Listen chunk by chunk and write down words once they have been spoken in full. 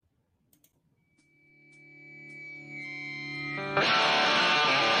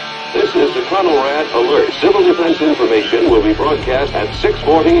This is the Conrad Alert. Civil defense information will be broadcast at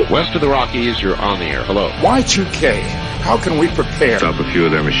 6:40. West of the Rockies, you're on the air. Hello. Y2K, how can we prepare? Stop a few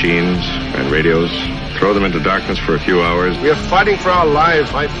of their machines and radios. Throw them into darkness for a few hours. We are fighting for our lives.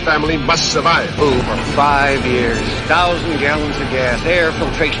 My family must survive. Over 5 years, 1,000 gallons of gas, air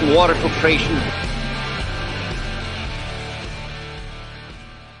filtration, water filtration.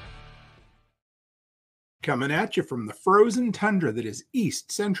 Coming at you from the frozen tundra that is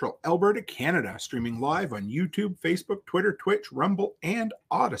East Central Alberta, Canada, streaming live on YouTube, Facebook, Twitter, Twitch, Rumble, and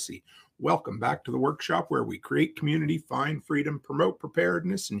Odyssey. Welcome back to the workshop where we create community, find freedom, promote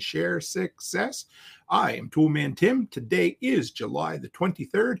preparedness, and share success. I am Toolman Tim. Today is July the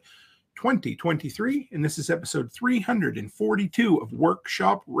 23rd, 2023, and this is episode 342 of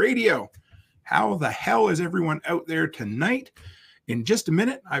Workshop Radio. How the hell is everyone out there tonight? In just a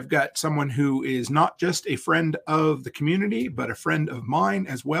minute, I've got someone who is not just a friend of the community, but a friend of mine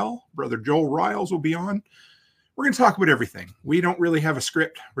as well. Brother Joel Ryals will be on. We're going to talk about everything. We don't really have a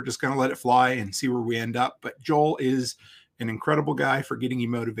script. We're just going to let it fly and see where we end up. But Joel is an incredible guy for getting you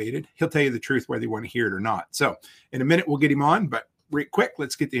motivated. He'll tell you the truth whether you want to hear it or not. So in a minute, we'll get him on. But real quick,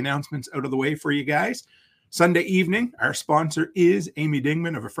 let's get the announcements out of the way for you guys. Sunday evening, our sponsor is Amy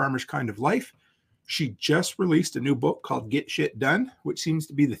Dingman of A Farmer's Kind of Life. She just released a new book called Get Shit Done, which seems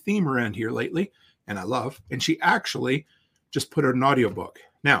to be the theme around here lately, and I love. And she actually just put out an audiobook.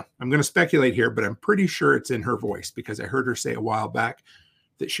 Now, I'm going to speculate here, but I'm pretty sure it's in her voice because I heard her say a while back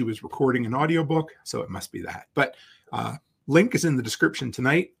that she was recording an audiobook, so it must be that. But link is in the description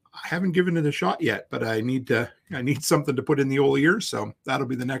tonight. I haven't given it a shot yet, but I need something to put in the old ears, so that'll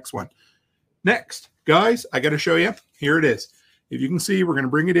be the next one. Next, guys, I got to show you. Here it is. If you can see, we're going to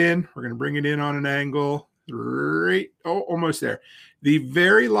bring it in. We're going to bring it in on an angle. Right. Oh, almost there. The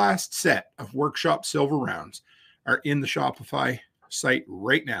very last set of Workshop Silver Rounds are in the Shopify site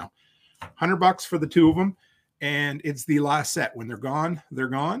right now. $100 for the two of them. And it's the last set. When they're gone, they're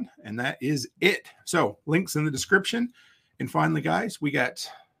gone. And that is it. So links in the description. And finally, guys, we got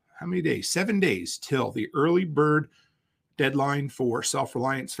how many days? 7 days till the early bird deadline for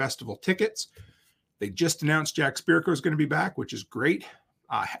Self-Reliance Festival tickets. They just announced Jack Spirko is going to be back, which is great.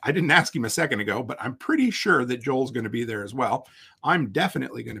 I didn't ask him a second ago, but I'm pretty sure that Joel's going to be there as well. I'm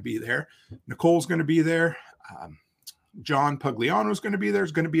definitely going to be there. Nicole's going to be there. John Pugliano is going to be there.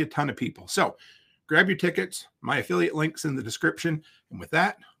 There's going to be a ton of people. So grab your tickets. My affiliate link's in the description. And with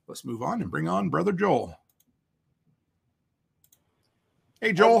that, let's move on and bring on Brother Joel.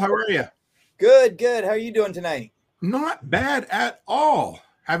 Hey, Joel, how are you? Good, good. How are you doing tonight? Not bad at all.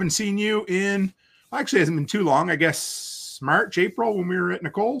 Haven't seen you in... Actually, it hasn't been too long. I guess March, April, when we were at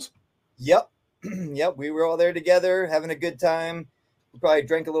Nicole's. Yep. Yep. We were all there together, having a good time. We probably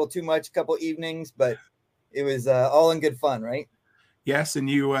drank a little too much a couple evenings, but it was all in good fun, right? Yes, and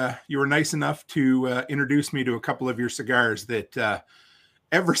you were nice enough to introduce me to a couple of your cigars that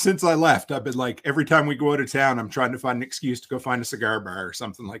ever since I left, I've been like, every time we go out of town, I'm trying to find an excuse to go find a cigar bar or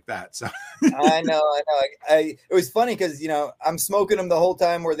something like that. So I know. It was funny because, I'm smoking them the whole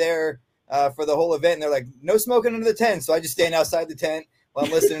time we're there. For the whole event, and they're like, no smoking under the tent. So I just stand outside the tent while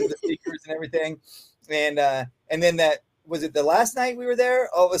I'm listening to the speakers and everything. And then that was it. The last night we were there,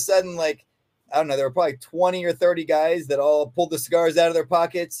 all of a sudden, like, I don't know, there were probably 20 or 30 guys that all pulled the cigars out of their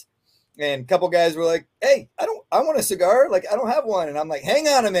pockets. And a couple guys were like, hey, I want a cigar. Like, I don't have one. And I'm like, hang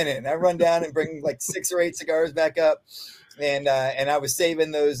on a minute. And I run down and bring like 6 or 8 cigars back up. And I was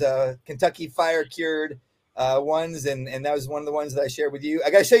saving those Kentucky fire cured ones, and that was one of the ones that I shared with you. I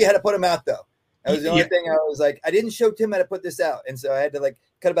got to show you how to put them out, though. That was the only thing I was like, I didn't show Tim how to put this out, and so I had to like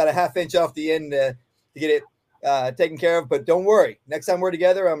cut about a half inch off the end to get it taken care of. But don't worry, next time we're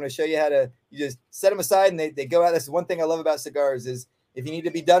together, I'm going to show you how to. You just set them aside, and they go out. That's one thing I love about cigars is if you need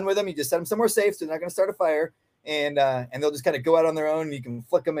to be done with them, you just set them somewhere safe, so they're not going to start a fire, and they'll just kind of go out on their own. And you can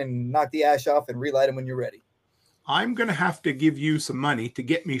flick them and knock the ash off and relight them when you're ready. I'm going to have to give you some money to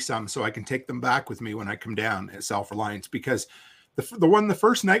get me some so I can take them back with me when I come down at Self-Reliance, because the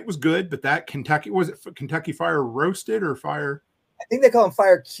first night was good, but that Kentucky, was it Kentucky Fire Roasted or Fire? I think they call them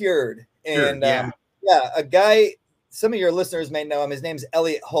Fire Cured. And yeah, a guy, some of your listeners may know him. His name's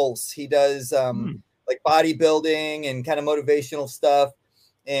Elliot Hulse. He does like bodybuilding and kind of motivational stuff.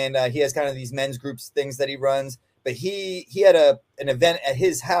 And he has kind of these men's groups, things that he runs. But he had an event at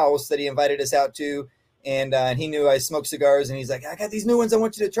his house that he invited us out to. And he knew I smoked cigars, and he's like, I got these new ones I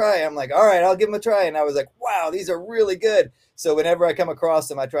want you to try. I'm like, all right, I'll give them a try. And I was like, wow, these are really good. So whenever I come across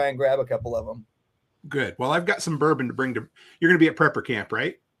them, I try and grab a couple of them. Good. Well, I've got some bourbon to bring to, you're going to be at Prepper Camp,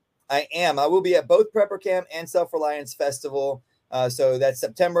 right? I am. I will be at both Prepper Camp and Self-Reliance Festival. So that's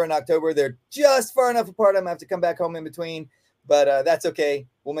September and October. They're just far enough apart. I'm going to have to come back home in between. but that's okay.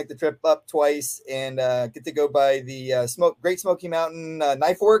 We'll make the trip up twice and get to go by the Great Smoky Mountain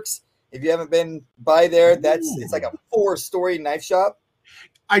Knife Works. If you haven't been by there, it's like a 4-story knife shop.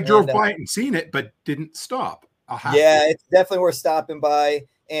 I drove by it and seen it, but didn't stop. It's definitely worth stopping by.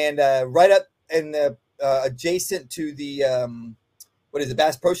 And right up in the adjacent to the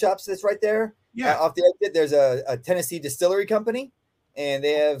Bass Pro Shops that's right there. Yeah. Off the exit, there's a Tennessee distillery company, and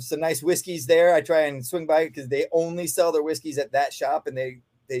they have some nice whiskeys there. I try and swing by because they only sell their whiskeys at that shop, and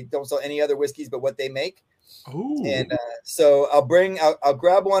they don't sell any other whiskeys but what they make. Oh. And so I'll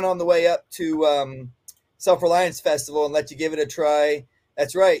grab one on the way up to Self-Reliance Festival and let you give it a try.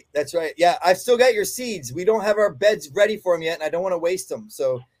 That's right. Yeah, I've still got your seeds. We don't have our beds ready for them yet, and I don't want to waste them.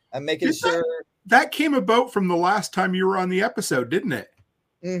 So I'm making sure. That came about from the last time you were on the episode, didn't it?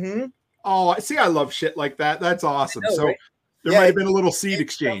 Mm-hmm. Oh, see, I love shit like that. That's awesome. Know, so right? there might have been a little seed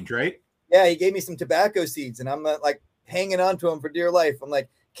exchange, right? Yeah, he gave me some tobacco seeds, and I'm like hanging on to them for dear life. I'm like,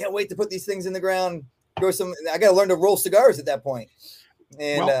 can't wait to put these things in the ground. Grow some. I got to learn to roll cigars at that point.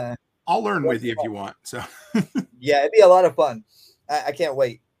 And I'll learn with you if you want. So yeah, it'd be a lot of fun. I can't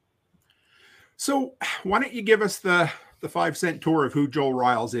wait. So why don't you give us the 5-cent tour of who Joel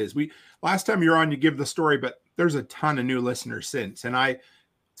Ryals is? Last time you were on, you give the story, but there's a ton of new listeners since, and I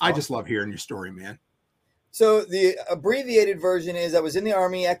just love hearing your story, man. So the abbreviated version is I was in the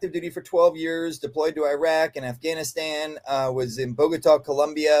Army, active duty for 12 years, deployed to Iraq and Afghanistan, was in Bogota,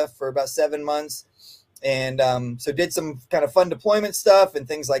 Colombia for about 7 months. And so did some kind of fun deployment stuff and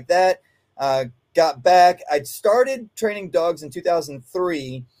things like that. Got back. I started training dogs in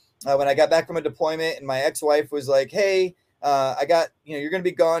 2003 when I got back from a deployment, and my ex-wife was like, hey, I got, you're going to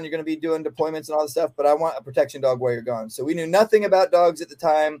be gone. You're going to be doing deployments and all this stuff, but I want a protection dog while you're gone. So we knew nothing about dogs at the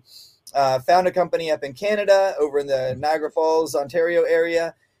time. Found a company up in Canada over in the Niagara Falls, Ontario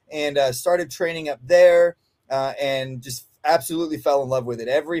area, and started training up there and just absolutely fell in love with it.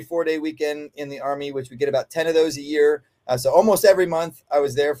 Every 4-day weekend in the Army, which we get about 10 of those a year. So almost every month I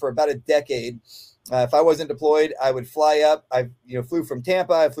was there for about a decade. If I wasn't deployed, I would fly up. I flew from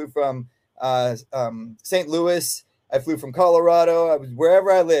Tampa. I flew from St. Louis. I flew from Colorado. I was wherever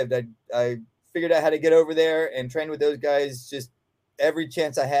I lived. I figured out how to get over there and train with those guys just every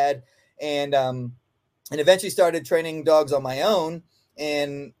chance I had. And eventually started training dogs on my own.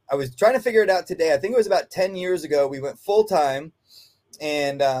 And I was trying to figure it out today. I think it was about 10 years ago. We went full time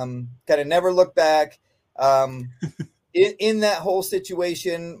and kind of never looked back. In that whole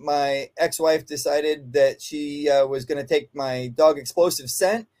situation, my ex-wife decided that she was going to take my dog Explosive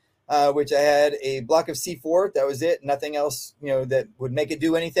Scent, which I had a block of C4. That was it. Nothing else, that would make it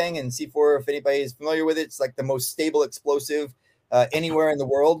do anything. And C4, if anybody is familiar with it, it's like the most stable explosive anywhere in the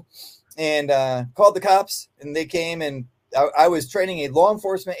world. And called the cops, and they came, and I was training a law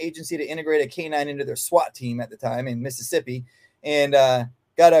enforcement agency to integrate a canine into their SWAT team at the time in Mississippi. And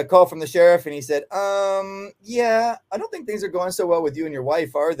got a call from the sheriff, and he said, yeah, I don't think things are going so well with you and your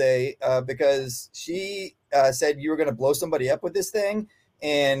wife, are they? Because she said you were going to blow somebody up with this thing.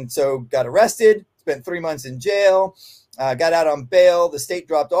 And so got arrested, spent 3 months in jail, got out on bail. The state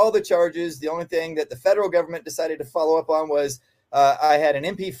dropped all the charges. The only thing that the federal government decided to follow up on was I had an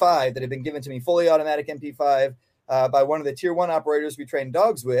MP5 that had been given to me, fully automatic MP5, by one of the tier 1 operators we train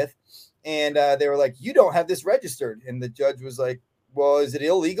dogs with. And they were like, you don't have this registered. And the judge was like, well, is it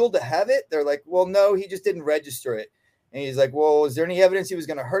illegal to have it? They're like, well, no, he just didn't register it. And he's like, well, is there any evidence he was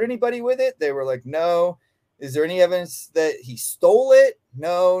going to hurt anybody with it? They were like, no. Is there any evidence that he stole it?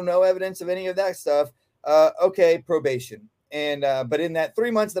 No evidence of any of that stuff. Okay, probation. And but in that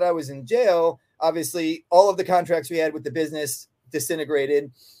 3 months that I was in jail, obviously all of the contracts we had with the business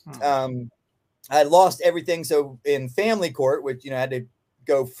disintegrated. I lost everything. So in family court, which, I had to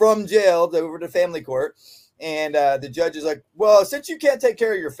go from jail over to family court. And the judge is like, well, since you can't take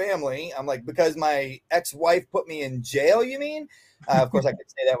care of your family, I'm like, because my ex-wife put me in jail, you mean? Of course, I could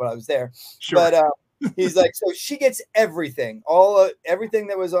say that when I was there. Sure. But he's like, so she gets everything, everything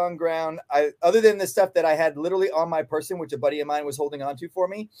that was on ground. Other than the stuff that I had literally on my person, which a buddy of mine was holding on to for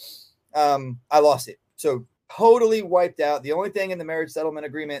me, I lost it. So totally wiped out. The only thing in the marriage settlement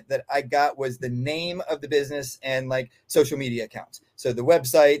agreement that I got was the name of the business and like social media accounts. So the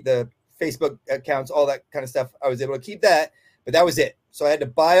website, the Facebook accounts, all that kind of stuff. I was able to keep that, but that was it. So I had to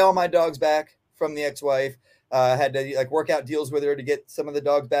buy all my dogs back from the ex-wife. Had to work out deals with her to get some of the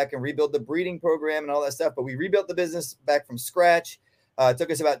dogs back and rebuild the breeding program and all that stuff. But we rebuilt the business back from scratch. It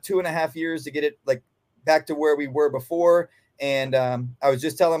took us about 2.5 years to get it back to where we were before. And I was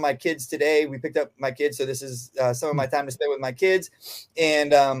just telling my kids today, we picked up my kids. So this is some of my time to spend with my kids.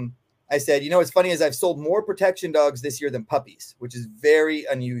 And I said, what's funny is I've sold more protection dogs this year than puppies, which is very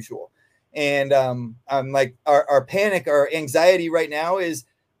unusual. And I'm like, our panic, our anxiety right now is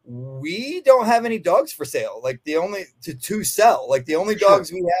we don't have any dogs for sale. Like the only to sell, like the only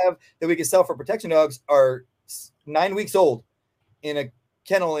dogs we have that we can sell for protection dogs are 9 weeks old in a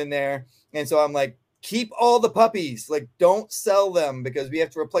kennel in there. And so I'm like, keep all the puppies, like don't sell them, because we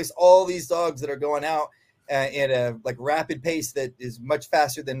have to replace all these dogs that are going out at a like rapid pace that is much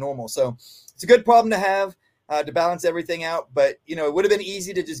faster than normal. So it's a good problem to have to balance everything out. But, you know, it would have been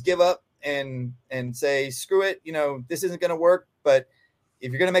easy to just give up and say, screw it, you know, this isn't going to work. But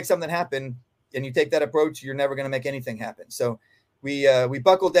if you're going to make something happen and you take that approach, you're never going to make anything happen. So we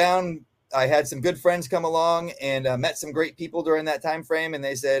buckled down. I had some good friends come along and met some great people during that time frame. And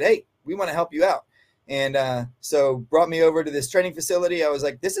they said, hey, we want to help you out. And so brought me over to this training facility. I was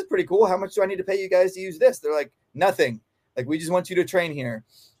like, this is pretty cool. How much do I need to pay you guys to use this? They're like, nothing. Like, we just want you to train here.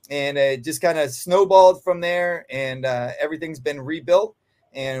 And it just kind of snowballed from there. And everything's been rebuilt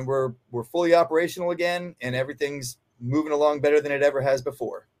and we're fully operational again. And everything's moving along better than it ever has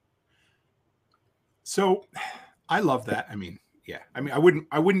before. So I love that. I mean, yeah, I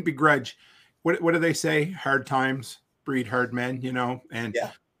wouldn't begrudge. What do they say? Hard times breed hard men, you know? And,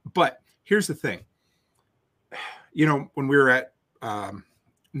 yeah. But here's the thing. You know, when we were at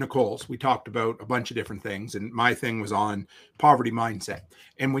Nicole's, we talked about a bunch of different things, and my thing was on poverty mindset.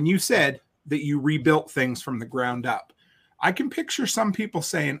 And when you said that you rebuilt things from the ground up, I can picture some people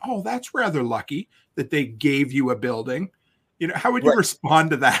saying, oh, that's rather lucky that they gave you a building. You know, how would you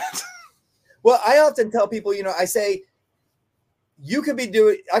respond to that? Well, I often tell people, you know, I say, I could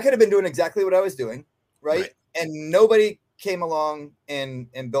have been doing exactly what I was doing, right? And nobody came along and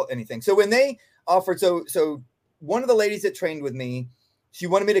built anything. So when they offered, so one of the ladies that trained with me, she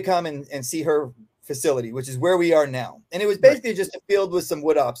wanted me to come and see her facility, which is where we are now. And it was basically just a field with some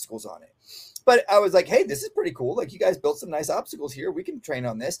wood obstacles on it. But I was like, hey, this is pretty cool. Like, you guys built some nice obstacles here. We can train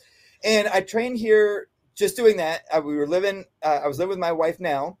on this. And I trained here just doing that. I was living with my wife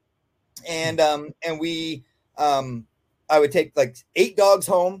now. And I would take like 8 dogs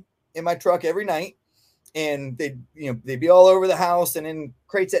home in my truck every night. And they'd be all over the house and in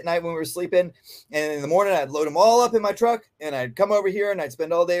crates at night when we were sleeping. And in the morning, I'd load them all up in my truck and I'd come over here and I'd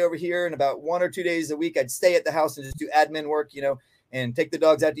spend all day over here. And about 1 or 2 days a week, I'd stay at the house and just do admin work, you know, and take the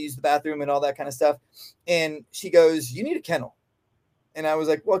dogs out to use the bathroom and all that kind of stuff. And she goes, you need a kennel. And I was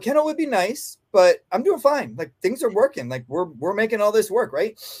like, well, kennel would be nice, but I'm doing fine. Like, things are working. Like, we're making all this work,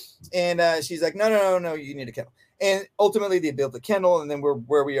 right? And she's like, no, you need a kennel. And ultimately, they built a kennel, and then we're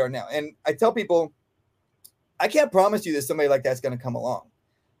where we are now. And I tell people, I can't promise you that somebody like that's going to come along.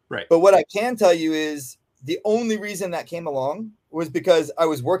 Right. But what I can tell you is the only reason that came along was because I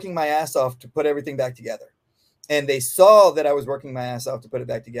was working my ass off to put everything back together. And they saw that I was working my ass off to put it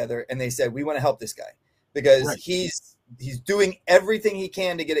back together. And they said, we want to help this guy because he's doing everything he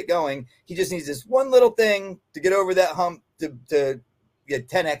can to get it going. He just needs this one little thing to get over that hump to get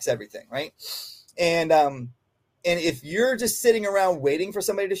 10X everything. Right. And if you're just sitting around waiting for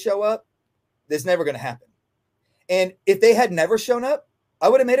somebody to show up, that's never going to happen. And if they had never shown up, I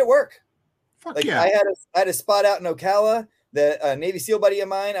would have made it work. Fuck yeah. I had a spot out in Ocala, the Navy SEAL buddy of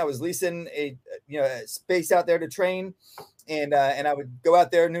mine. I was leasing a space out there to train, and I would go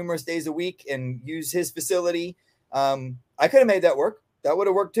out there numerous days a week and use his facility. I could have made that work. That would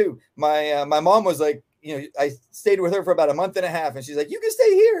have worked too. My mom was like, you know, I stayed with her for about a month and a half, and she's like, you can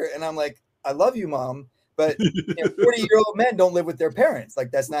stay here. And I'm like, I love you, Mom, but 40-year-old men don't live with their parents.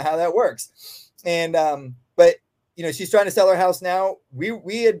 Like, that's not how that works. And but you know, she's trying to sell her house now.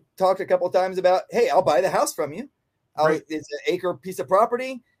 We had talked a couple of times about, hey, I'll buy the house from you. It's an acre piece of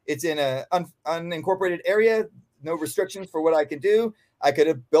property. It's in a unincorporated area. No restrictions for what I can do. I could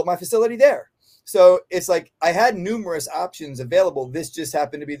have built my facility there. So it's like I had numerous options available. This just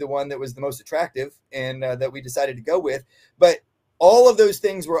happened to be the one that was the most attractive and that we decided to go with. But all of those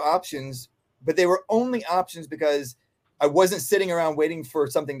things were options, but they were only options because I wasn't sitting around waiting for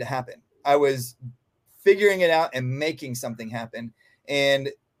something to happen. I was figuring it out and making something happen. And,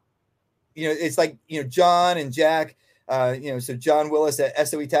 you know, it's like, you know, John and Jack, so John Willis at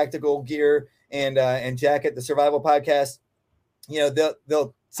SOE Tactical Gear and Jack at the Survival Podcast, you know,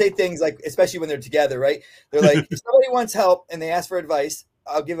 they'll say things like, especially when they're together, right? They're like, if somebody wants help and they ask for advice,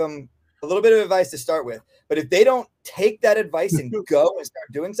 I'll give them a little bit of advice to start with. But if they don't take that advice and go and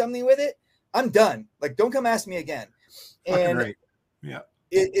start doing something with it, I'm done. Like, don't come ask me again. And right. Yeah,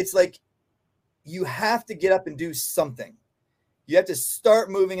 it's like, you have to get up and do something. You have to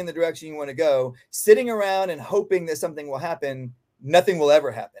start moving in the direction you want to go. Sitting around and hoping that something will happen, nothing will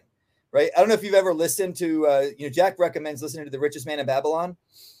ever happen, right? I don't know if you've ever listened to, Jack recommends listening to The Richest Man in Babylon.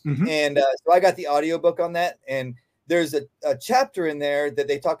 Mm-hmm. And so I got the audiobook on that. And there's a chapter in there that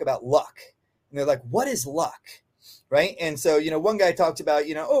they talk about luck. And they're like, what is luck? Right. And so, one guy talked about,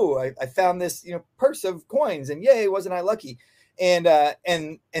 oh, I found this, purse of coins and yay, wasn't I lucky? And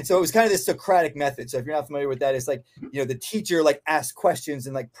so it was kind of this Socratic method. So if you're not familiar with that, it's like, the teacher like asks questions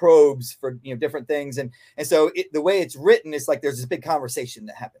and like probes for, different things. And so the way it's written is like, there's this big conversation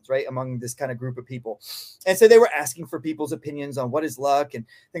that happens right among this kind of group of people. And so they were asking for people's opinions on what is luck and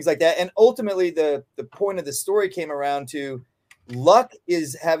things like that. And ultimately the point of the story came around to luck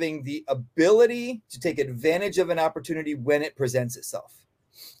is having the ability to take advantage of an opportunity when it presents itself.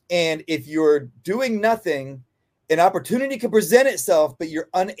 And if you're doing nothing, an opportunity can present itself, but you're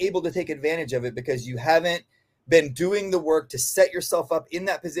unable to take advantage of it because you haven't been doing the work to set yourself up in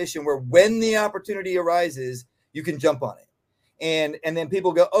that position where when the opportunity arises, you can jump on it. And then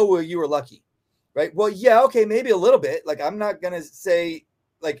people go, oh, well, you were lucky, right? Well, yeah, okay, maybe a little bit. Like, I'm not going to say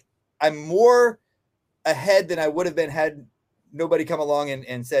like I'm more ahead than I would have been had nobody come along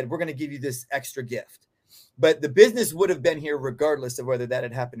and said, we're going to give you this extra gift. But the business would have been here regardless of whether that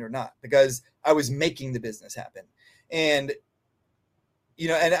had happened or not, because I was making the business happen. And,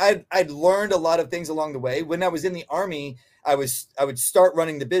 and I'd learned a lot of things along the way. When I was in the Army, I would start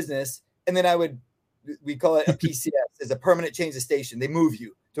running the business, and then we call it a PCS, is a permanent change of station. They move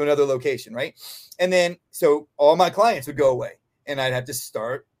you to another location, right? And then, so all my clients would go away, and I'd have to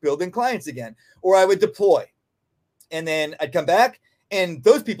start building clients again, or I would deploy. And then I'd come back and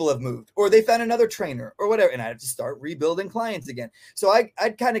those people have moved, or they found another trainer or whatever. And I had to start rebuilding clients again. So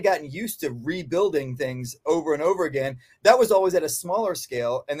I'd kind of gotten used to rebuilding things over and over again. That was always at a smaller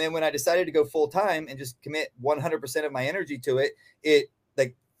scale. And then when I decided to go full time and just commit 100% of my energy to it, it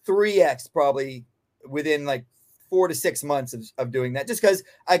like 3X probably within like 4 to 6 months of doing that, just because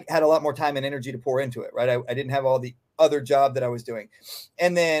I had a lot more time and energy to pour into it. Right. I didn't have all the other job that I was doing.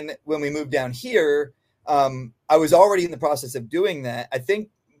 And then when we moved down here, I was already in the process of doing that. I think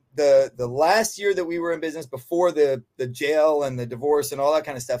the last year that we were in business before the jail and the divorce and all that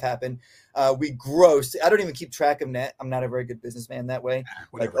kind of stuff happened, we grossed. I don't even keep track of net. I'm not a very good businessman that way.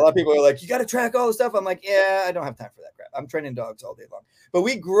 Like a lot of people are like, you got to track all the stuff. I'm like, yeah, I don't have time for that crap. I'm training dogs all day long. But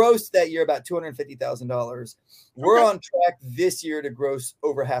we grossed that year about $250,000. We're on track this year to gross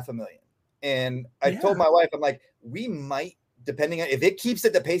over $500,000. And I told my wife, I'm like, we might, depending on if it keeps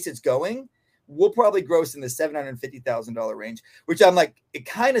at the pace it's going, we'll probably gross in the $750,000 range, which I'm like, it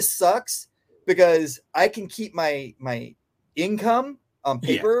kind of sucks because I can keep my income on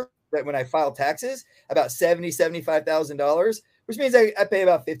paper that when I file taxes about $75,000, which means I pay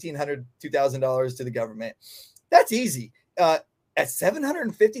about $1,500, $2,000 to the government. That's easy. At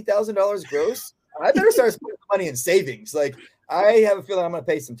 $750,000 gross, I better start spending money in savings. Like, I have a feeling I'm going to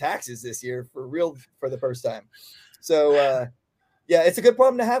pay some taxes this year for real for the first time. So, it's a good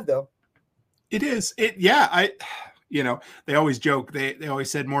problem to have, though. It is. They always joke. They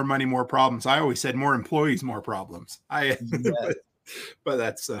always said more money, more problems. I always said more employees, more problems. But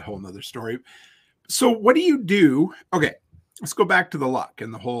that's a whole nother story. So what do you do? Okay, let's go back to the luck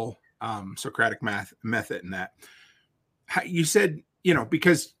and the whole Socratic method and that. You said,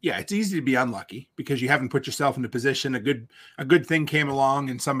 because it's easy to be unlucky because you haven't put yourself in a position. A good thing came along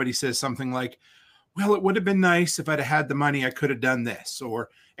and somebody says something like, well, it would have been nice if I'd have had the money, I could have done this. Or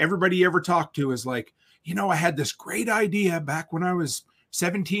everybody you ever talk to is like, I had this great idea back when I was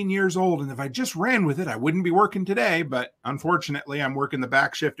 17 years old. And if I just ran with it, I wouldn't be working today. But unfortunately, I'm working the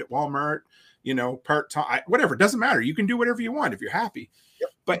back shift at Walmart, part-time, whatever. It doesn't matter. You can do whatever you want if you're happy. Yep.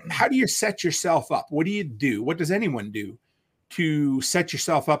 But how do you set yourself up? What do you do? What does anyone do to set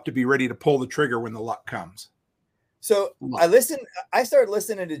yourself up to be ready to pull the trigger when the luck comes? So I started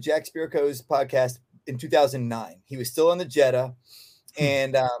listening to Jack Spirko's podcast in 2009. He was still on the Jetta,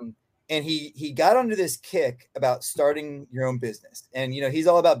 and he got onto this kick about starting your own business. And, he's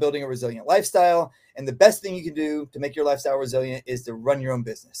all about building a resilient lifestyle. And the best thing you can do to make your lifestyle resilient is to run your own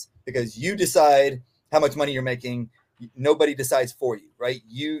business, because you decide how much money you're making. Nobody decides for you, right?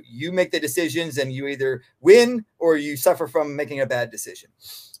 You make the decisions, and you either win or you suffer from making a bad decision.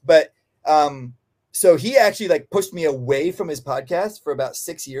 But, so he actually pushed me away from his podcast for about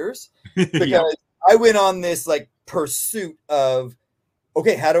 6 years because I went on this pursuit of,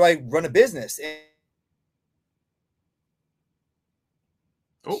 okay, how do I run a business?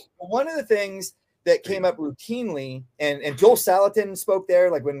 And one of the things that came up routinely, and Joel Salatin spoke there.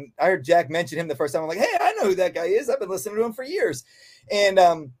 Like, when I heard Jack mention him the first time, I'm like, hey, I know who that guy is. I've been listening to him for years. And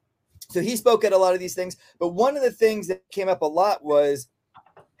so he spoke at a lot of these things. But one of the things that came up a lot was,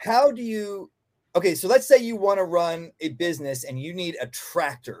 okay, so let's say you want to run a business and you need a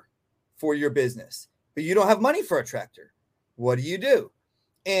tractor for your business, but you don't have money for a tractor. What do you do?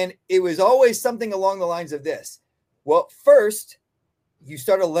 And it was always something along the lines of this. Well, first, you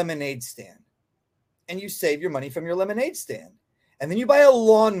start a lemonade stand and you save your money from your lemonade stand. And then you buy a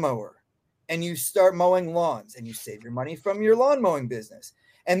lawnmower and you start mowing lawns and you save your money from your lawn mowing business.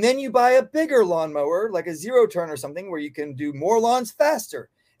 And then you buy a bigger lawnmower, like a 0-turn or something, where you can do more lawns faster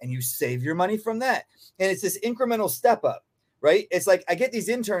and you save your money from that. And it's this incremental step up, right? It's like I get these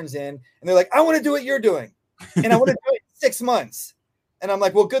interns in and they're like, I want to do what you're doing. And I want to do it in 6 months. And I'm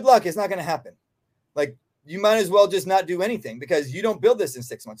like, well, good luck. It's not going to happen. Like, you might as well just not do anything because you don't build this in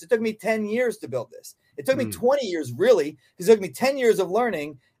 6 months. It took me 10 years to build this. It took me 20 years, really, because it took me 10 years of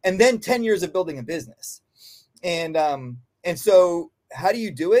learning and then 10 years of building a business. And so how do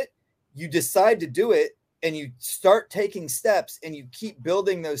you do it? You decide to do it and you start taking steps and you keep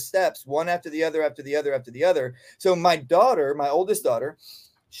building those steps one after the other, after the other, after the other. So my daughter, my oldest daughter,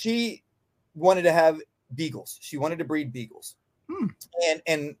 she wanted to have beagles. She wanted to breed beagles.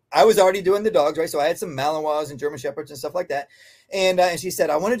 And I was already doing the dogs, right? So I had some Malinois and German Shepherds and stuff like that. And she said,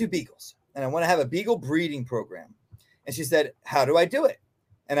 I want to do beagles and I want to have a beagle breeding program. And she said, how do I do it?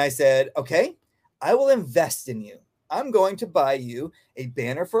 And I said, okay, I will invest in you. I'm going to buy you a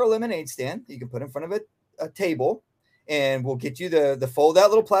banner for a lemonade stand that you can put in front of a table, and we'll get you the fold out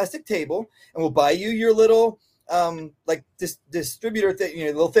little plastic table, and we'll buy you your little like this distributor thing,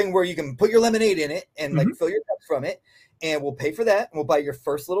 little thing where you can put your lemonade in it and like fill your cups from it. And we'll pay for that. And we'll buy your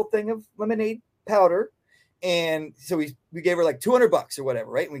first little thing of lemonade powder. And so we gave her like $200 or whatever,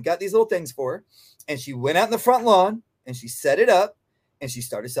 right? And we got these little things for her. And she went out in the front lawn and she set it up and she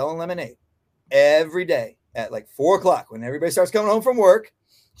started selling lemonade every day at like 4 o'clock when everybody starts coming home from work.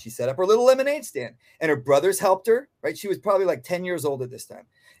 She set up her little lemonade stand and her brothers helped her, right? She was probably like 10 years old at this time.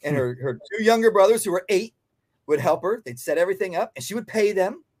 And her 2 younger brothers who were 8 would help her. They'd set everything up and she would pay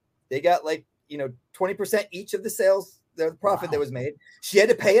them. They got like, 20% each of the sales, the profit that was made. She had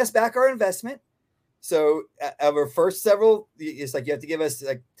to pay us back our investment. So of her first several, it's like you have to give us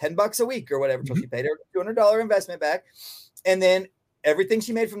like $10 a week or whatever. So she paid her $200 investment back. And then everything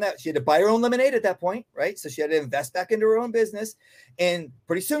she made from that, she had to buy her own lemonade at that point, right? So she had to invest back into her own business. And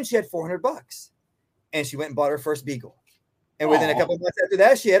pretty soon she had $400. And she went and bought her first beagle. And within a couple of months after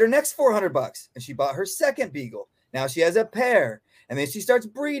that, she had her next $400. And she bought her second beagle. Now she has a pair. And then she starts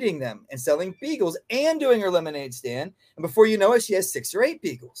breeding them and selling beagles and doing her lemonade stand. And before you know it, she has 6 or 8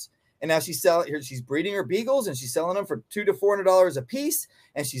 beagles. And now she's breeding her beagles and she's selling them for $200 to $400 a piece.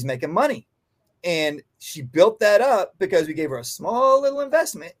 And she's making money. And she built that up because we gave her a small little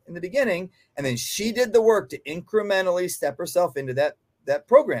investment in the beginning. And then she did the work to incrementally step herself into that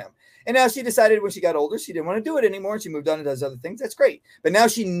program. And now she decided when she got older, she didn't want to do it anymore. And she moved on to those other things. That's great. But now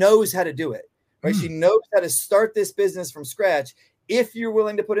she knows how to do it, right? She knows how to start this business from scratch. If you're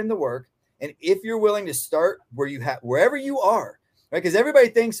willing to put in the work and if you're willing to start wherever you are, right? Because everybody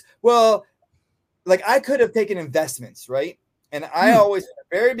thinks, well, like I could have taken investments, right? And I always, at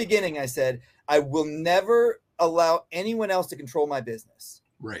the very beginning, I said, I will never allow anyone else to control my business.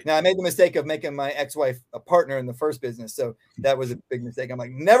 Right. Now, I made the mistake of making my ex-wife a partner in the first business. So that was a big mistake. I'm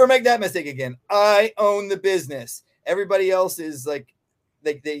like, never make that mistake again. I own the business. Everybody else is like,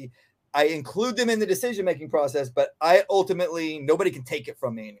 I include them in the decision-making process, but nobody can take it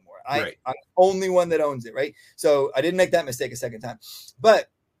from me anymore. I'm the only one that owns it, right? So I didn't make that mistake a second time. But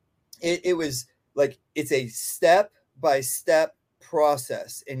it was like, it's a step-by-step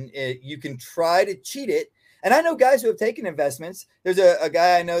process. And you can try to cheat it. And I know guys who have taken investments. There's a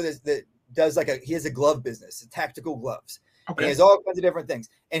guy I know that does he has a glove business, tactical gloves. Okay. And he has all kinds of different things.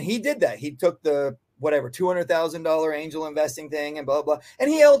 And he did that. He took the $200,000 angel investing thing and blah, blah. And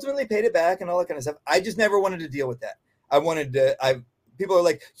he ultimately paid it back and all that kind of stuff. I just never wanted to deal with that. People are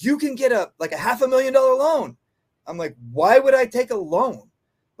like, you can get a $500,000 loan. I'm like, why would I take a loan?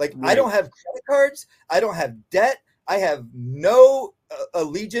 Like, I don't have credit cards. I don't have debt. I have no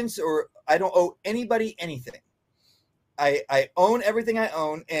allegiance, or I don't owe anybody anything. I own everything I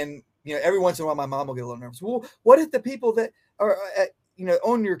own. And, every once in a while, my mom will get a little nervous. Well, what if the people that are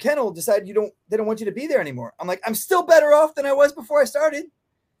own your kennel decide they don't want you to be there anymore? I'm like, I'm still better off than I was before I started.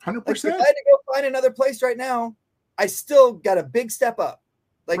 100%. Like, if I had to go find another place right now, I still got a big step up.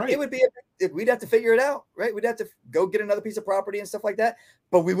 Like it would be, we'd have to figure it out, right? We'd have to go get another piece of property and stuff like that,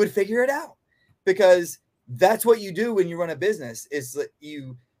 but we would figure it out because that's what you do when you run a business. Is that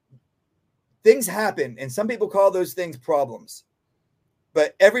things happen, and some people call those things problems,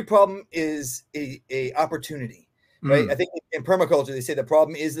 but every problem is a opportunity. Right. I think in permaculture, they say the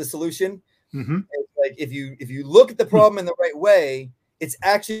problem is the solution. It's like if you look at the problem in the right way, it's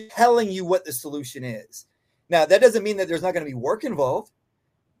actually telling you what the solution is. Now, that doesn't mean that there's not going to be work involved.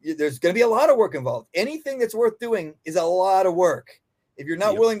 There's going to be a lot of work involved. Anything that's worth doing is a lot of work. If you're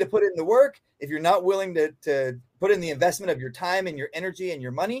not willing to put in the work, if you're not willing to put in the investment of your time and your energy and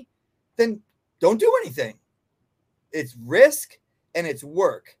your money, then don't do anything. It's risk and it's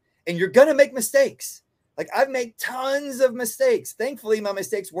work. And you're going to make mistakes. Like I've made tons of mistakes. Thankfully, my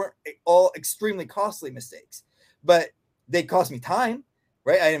mistakes weren't all extremely costly mistakes, but they cost me time,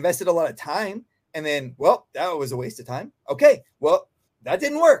 right? I invested a lot of time and then, well, that was a waste of time. Okay, well, that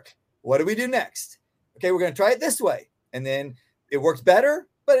didn't work. What do we do next? Okay, we're going to try it this way. And then it works better,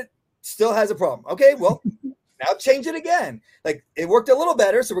 but it still has a problem. Okay, well, now change it again. Like it worked a little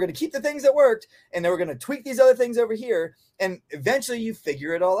better. So we're going to keep the things that worked and then we're going to tweak these other things over here. And eventually you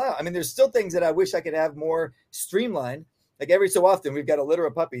figure it all out. I mean, there's still things that I wish I could have more streamlined. Like every so often we've got a litter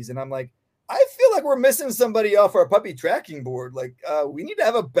of puppies and I'm like, I feel like we're missing somebody off our puppy tracking board. Like we need to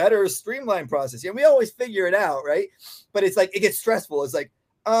have a better streamlined process. And we always figure it out, right? But it's like, it gets stressful. It's like,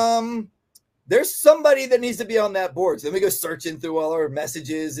 there's somebody that needs to be on that board. So then we go searching through all our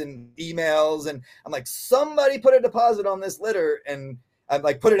messages and emails. And I'm like, somebody put a deposit on this litter. And I'm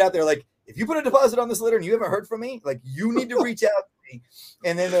like, put it out there. Like, if you put a deposit on this litter and you haven't heard from me, like you need to reach out to me.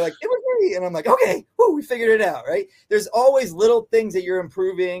 And then they're like, it was me. And I'm like, okay, woo, we figured it out. Right. There's always little things that you're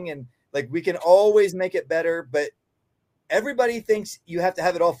improving. And like, we can always make it better, but everybody thinks you have to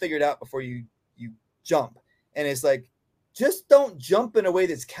have it all figured out before you jump. And it's like, just don't jump in a way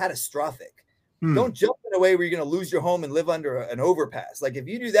that's catastrophic. Don't jump in a way where you're going to lose your home and live under an overpass. Like if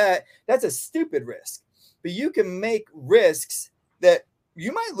you do that, that's a stupid risk. But you can make risks that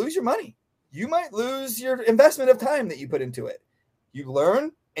you might lose your money. You might lose your investment of time that you put into it. You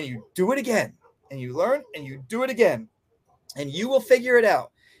learn and you do it again. And you learn and you do it again. And you will figure it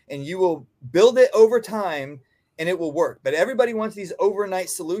out. And you will build it over time and it will work. But everybody wants these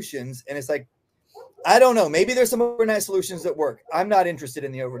overnight solutions. And it's like, I don't know. Maybe there's some overnight solutions that work. I'm not interested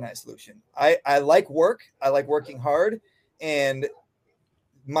in the overnight solution. I like work. I like working hard. And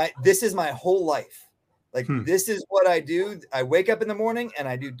this is my whole life. Like this is what I do. I wake up in the morning and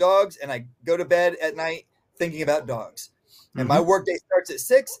I do dogs and I go to bed at night thinking about dogs. And my workday starts at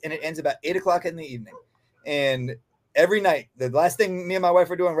 6 and it ends about 8 o'clock in the evening. And every night, the last thing me and my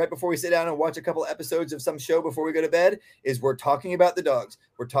wife are doing right before we sit down and watch a couple episodes of some show before we go to bed is we're talking about the dogs.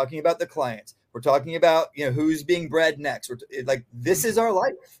 We're talking about the clients. We're talking about, who's being bred next. Like, this is our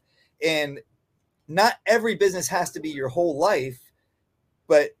life. And not every business has to be your whole life,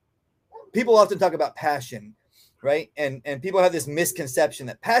 but people often talk about passion, right? And people have this misconception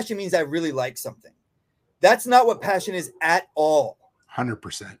that passion means I really like something. That's not what passion is at all.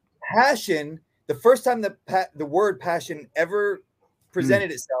 100%. Passion, the first time the word passion ever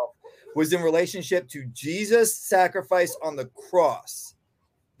presented itself was in relationship to Jesus' sacrifice on the cross.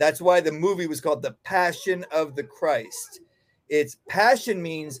 That's why the movie was called The Passion of the Christ. It's passion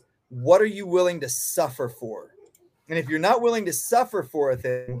means, what are you willing to suffer for? And if you're not willing to suffer for a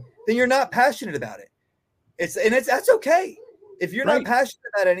thing, then you're not passionate about it. That's okay. If you're not passionate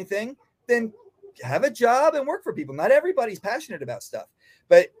about anything, then have a job and work for people. Not everybody's passionate about stuff.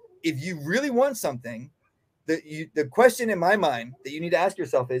 But if you really want something, the question in my mind that you need to ask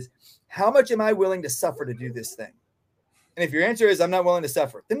yourself is, how much am I willing to suffer to do this thing? And if your answer is, I'm not willing to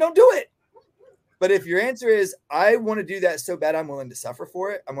suffer, then don't do it. But if your answer is, I want to do that so bad, I'm willing to suffer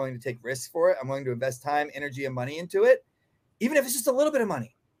for it. I'm willing to take risks for it. I'm willing to invest time, energy, and money into it. Even if it's just a little bit of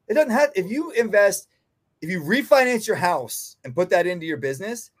money, it doesn't have, if you refinance your house and put that into your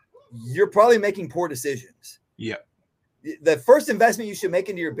business, you're probably making poor decisions. Yeah. The first investment you should make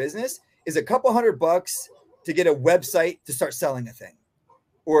into your business is a couple $100 to get a website to start selling a thing.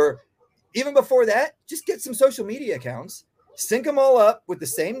 Or even before that, just get some social media accounts, sync them all up with the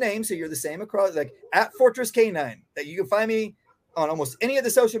same name. So you're the same across, like at Fortress K9, that you can find me on almost any of the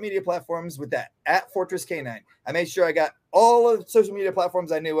social media platforms with that at Fortress K9. I made sure I got all of the social media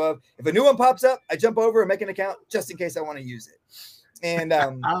platforms I knew of. If a new one pops up, I jump over and make an account just in case I want to use it. And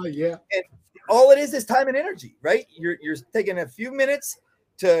yeah. And all it is time and energy, right? You're taking a few minutes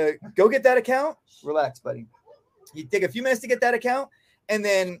to go get that account. Relax, buddy. You take a few minutes to get that account. And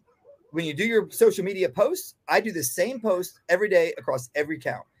then when you do your social media posts, I do the same post every day across every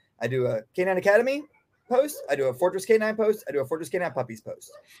account. I do a K9 Academy post. I do a Fortress K9 post. I do a Fortress K9 Puppies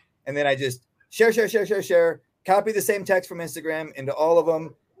post. And then I just share, copy the same text from Instagram into all of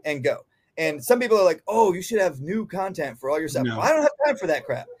them and go. And some people are like, oh, you should have new content for all your stuff. No. Well, I don't have time for that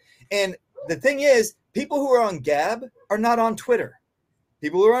crap. And the thing is, people who are on Gab are not on Twitter.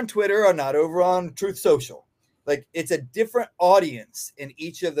 People who are on Twitter are not over on Truth Social. Like, it's a different audience in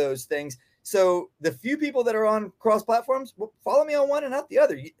each of those things. So the few people that are on cross platforms, well, follow me on one and not the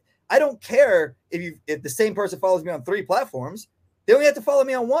other. I don't care if the same person follows me on 3 platforms. They only have to follow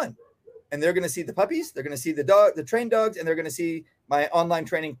me on one. and they're going to see the puppies, they're going to see the trained dogs, and they're going to see my online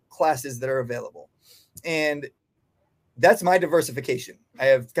training classes that are available. And that's my diversification. I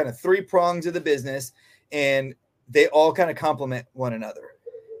have kind of 3 prongs of the business, and they all kind of complement one another.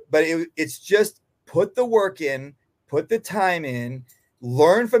 But it's just put the work in, put the time in,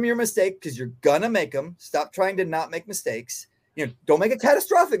 learn from your mistake, because you're going to make them. Stop trying to not make mistakes. Don't make a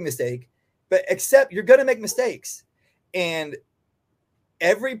catastrophic mistake, but accept you're going to make mistakes. And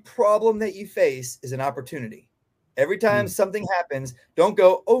every problem that you face is an opportunity. Every time something happens, don't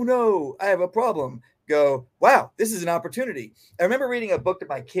go, oh no, I have a problem. Go, wow, this is an opportunity. I remember reading a book to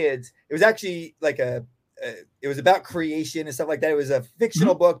my kids. It was actually like it was about creation and stuff like that. It was a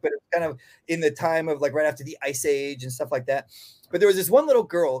fictional book, but it was kind of in the time of like right after the Ice Age and stuff like that. But there was this one little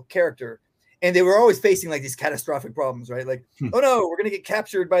girl character, and they were always facing like these catastrophic problems, right? Like, oh no, we're going to get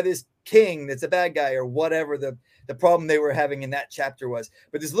captured by this king that's a bad guy, or whatever the problem they were having in that chapter was.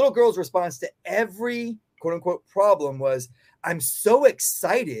 But this little girl's response to every quote unquote problem was, I'm so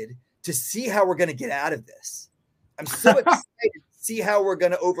excited to see how we're going to get out of this. I'm so excited to see how we're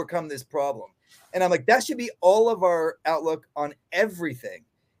going to overcome this problem. And I'm like, that should be all of our outlook on everything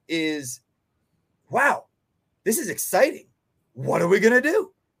is, wow, this is exciting. What are we going to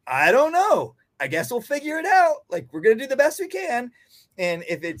do? I don't know. I guess we'll figure it out. Like, we're going to do the best we can. And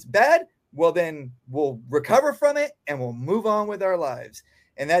if it's bad, well, then we'll recover from it and we'll move on with our lives.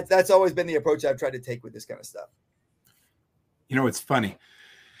 And that's always been the approach I've tried to take with this kind of stuff. It's funny.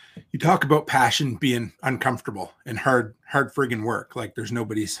 You talk about passion being uncomfortable and hard friggin' work. Like there's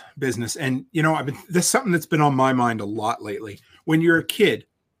nobody's business. And, this is something that's been on my mind a lot lately. When you're a kid,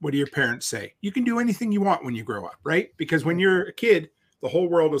 what do your parents say? You can do anything you want when you grow up, right? Because when you're a kid, the whole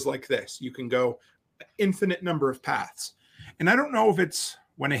world is like this. You can go an infinite number of paths. And I don't know if it's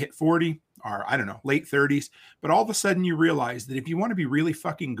when I hit 40 or I don't know, late 30s, but all of a sudden you realize that if you want to be really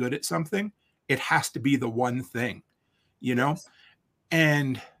fucking good at something, it has to be the one thing,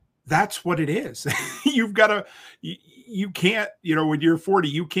 and that's what it is. You've got to, you can't, when you're 40,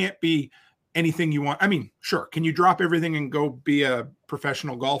 you can't be anything you want. I mean, sure. Can you drop everything and go be a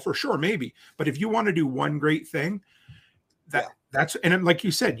professional golfer? Sure, maybe. But if you want to do one great thing, that's, and like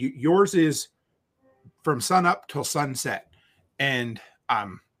you said, yours is from sun up till sunset. And,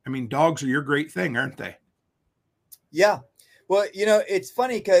 dogs are your great thing, aren't they? Yeah. Well, it's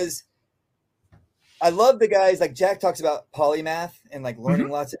funny because I love the guys like Jack talks about polymath and like learning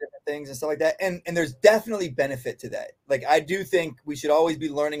lots of different things and stuff like that. And there's definitely benefit to that. Like, I do think we should always be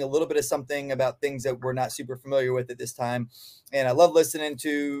learning a little bit of something about things that we're not super familiar with at this time. And I love listening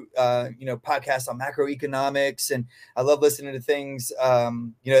to, podcasts on macroeconomics, and I love listening to things.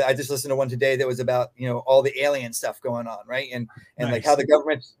 I just listened to one today that was about, all the alien stuff going on. Right. And nice. Like how the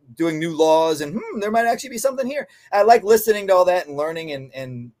government's doing new laws and there might actually be something here. I like listening to all that and learning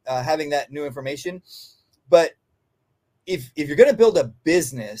and having that new information. But if you're going to build a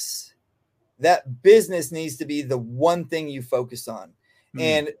business, that business needs to be the one thing you focus on.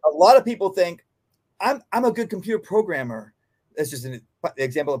 And a lot of people think I'm a good computer programmer. That's just an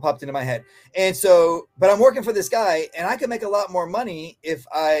example that popped into my head. And so, but I'm working for this guy and I can make a lot more money if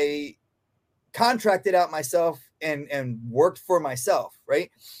I contracted out myself and worked for myself.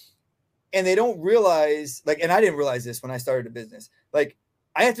 Right. And they don't realize, and I didn't realize this when I started a business,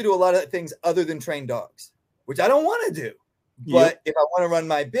 I have to do a lot of things other than train dogs, which I don't want to do. But if I want to run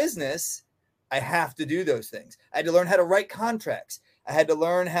my business, I have to do those things. I had to learn how to write contracts. I had to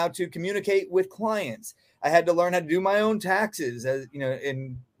learn how to communicate with clients. I had to learn how to do my own taxes,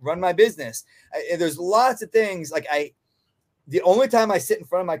 and run my business. There's lots of things. The only time I sit in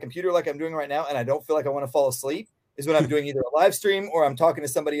front of my computer like I'm doing right now, and I don't feel like I want to fall asleep, is when I'm doing either a live stream or I'm talking to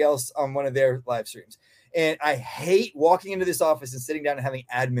somebody else on one of their live streams. And I hate walking into this office and sitting down and having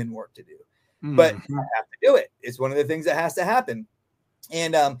admin work to do. But I have to do it. It's one of the things that has to happen.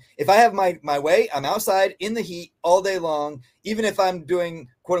 And if I have my way, I'm outside in the heat all day long. Even if I'm doing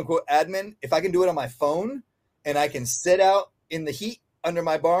quote unquote admin, if I can do it on my phone and I can sit out in the heat under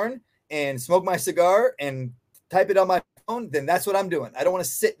my barn and smoke my cigar and type it on my phone, then that's what I'm doing. I don't want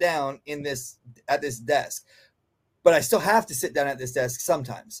to sit down at this desk, but I still have to sit down at this desk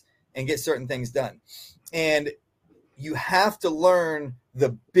sometimes and get certain things done. And you have to learn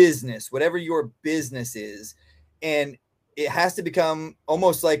the business, whatever your business is, and it has to become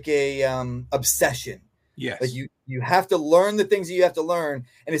almost like a obsession. Yes. Like you have to learn the things that you have to learn.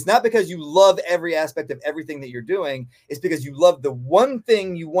 And it's not because you love every aspect of everything that you're doing. It's because you love the one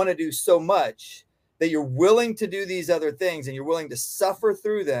thing you want to do so much that you're willing to do these other things, and you're willing to suffer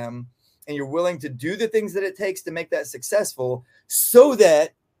through them, and you're willing to do the things that it takes to make that successful, so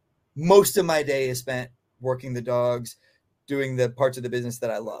that most of my day is spent working the dogs, doing the parts of the business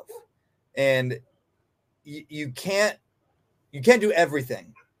that I love. and you can't do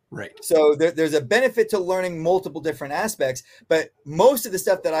everything. Right. So there's a benefit to learning multiple different aspects, but most of the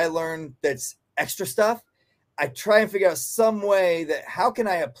stuff that I learned that's extra stuff, I try and figure out some way that how can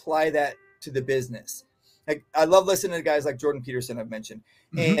I apply that to the business. Like, I love listening to guys like Jordan Peterson I've mentioned,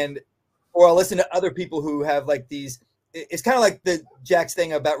 or I'll listen to other people who have like these. It's kind of like the Jack's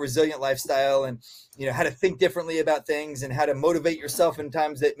thing about resilient lifestyle and, you know, how to think differently about things and how to motivate yourself in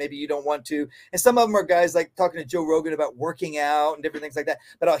times that maybe you don't want to. And some of them are guys like talking to Joe Rogan about working out and different things like that.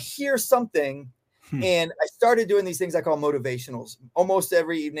 But I'll hear something and I started doing these things I call motivationals almost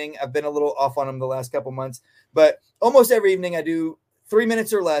every evening. I've been a little off on them the last couple months, but almost every evening I do 3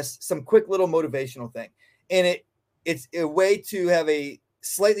 minutes or less, some quick little motivational thing. And it's a way to have a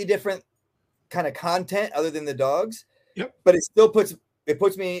slightly different kind of content other than the dogs. Yep. But it still puts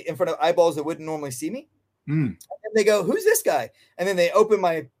me in front of eyeballs that wouldn't normally see me. And they go, "Who's this guy?" And then they open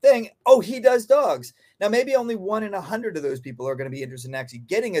my thing. Oh, he does dogs. Now, maybe only 1 in 100 of those people are going to be interested in actually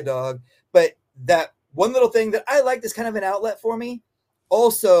getting a dog. But that one little thing that I like is kind of an outlet for me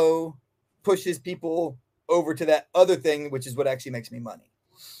also pushes people over to that other thing, which is what actually makes me money.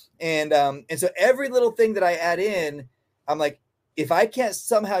 And so every little thing that I add in, I'm like, if I can't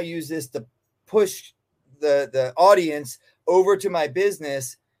somehow use this to push the audience over to my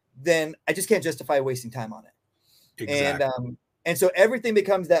business, then I just can't justify wasting time on it. Exactly. And so everything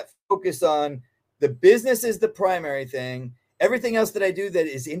becomes that focus on the business is the primary thing. Everything else that I do that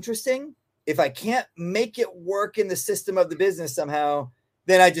is interesting, if I can't make it work in the system of the business somehow,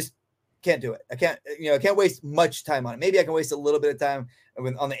 then I just can't do it. I can't waste much time on it. Maybe I can waste a little bit of time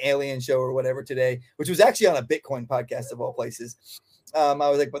on the Alien show or whatever today, which was actually on a Bitcoin podcast of all places. I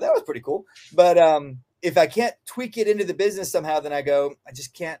was like, well, that was pretty cool. But if I can't tweak it into the business somehow, then I go, I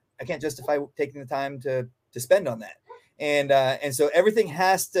can't justify taking the time to spend on that. And so everything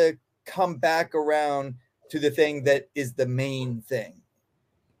has to come back around to the thing that is the main thing.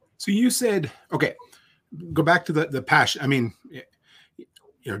 So you said, okay, go back to the passion. I mean,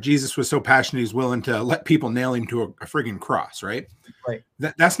 you know, Jesus was so passionate, he's willing to let people nail him to a friggin' cross, right? Right.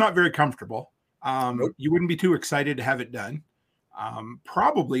 That's not very comfortable. Nope. You wouldn't be too excited to have it done.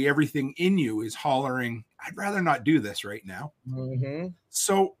 Probably everything in you is hollering, I'd rather not do this right now.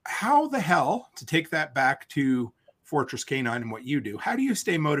 So how the hell, to take that back to Fortress Canine and what you do, how do you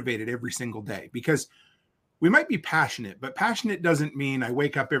stay motivated every single day? Because we might be passionate, but passionate doesn't mean I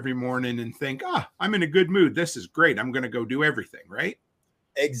wake up every morning and think, I'm in a good mood. This is great. I'm going to go do everything, right?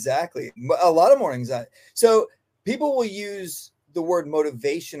 Exactly. A lot of mornings. So people will use the word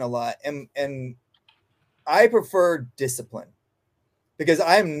motivation a lot. And I prefer discipline because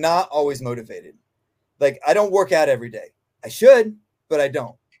I'm not always motivated. Like, I don't work out every day. I should, but I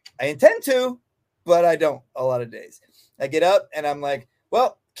don't. I intend to, but I don't a lot of days. I get up and I'm like,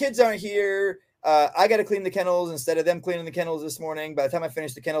 well, kids aren't here. I got to clean the kennels instead of them cleaning the kennels this morning. By the time I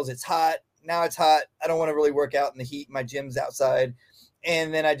finish the kennels, it's hot. Now it's hot. I don't want to really work out in the heat. My gym's outside.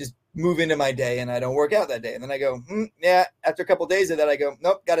 And then I just move into my day and I don't work out that day. And then I go, yeah, after a couple of days of that, I go,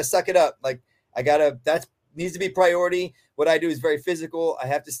 nope, got to suck it up. Like, that needs to be priority. What I do is very physical. I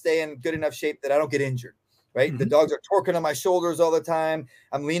have to stay in good enough shape that I don't get injured, right? The dogs are torquing on my shoulders all the time.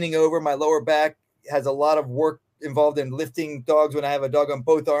 I'm leaning over. My lower back has a lot of work involved in lifting dogs when I have a dog on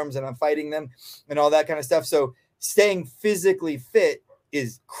both arms and I'm fighting them and all that kind of stuff. So staying physically fit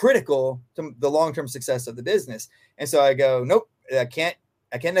is critical to the long-term success of the business. And so I go, nope, I can't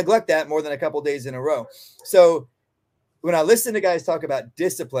neglect that more than a couple of days in a row. So when I listen to guys talk about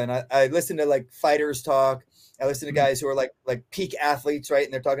discipline, I listen to like fighters talk. I listen to guys who are like peak athletes, right?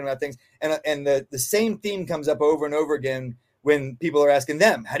 And they're talking about things. And the same theme comes up over and over again when people are asking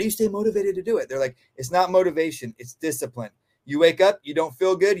them, how do you stay motivated to do it? They're like, it's not motivation, it's discipline. You wake up, you don't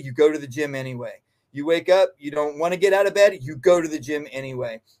feel good, you go to the gym anyway. You wake up, you don't want to get out of bed, you go to the gym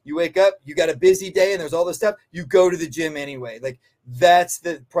anyway. You wake up, you got a busy day and there's all this stuff, you go to the gym anyway. Like, that's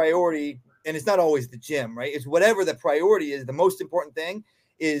the priority. And it's not always the gym, right? It's whatever the priority is. The most important thing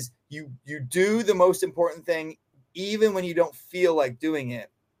is you do the most important thing even when you don't feel like doing it.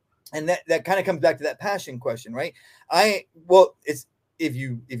 And that kind of comes back to that passion question, right? It's if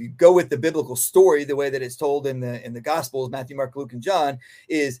you go with the biblical story, the way that it's told in the Gospels, Matthew, Mark, Luke, and John,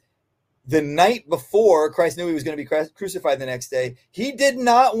 is the night before Christ knew he was going to be crucified the next day, he did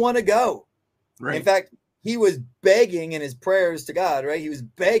not want to go. Right. In fact, he was begging in his prayers to God, right? He was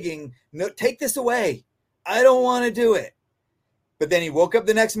begging, no, take this away. I don't want to do it. But then he woke up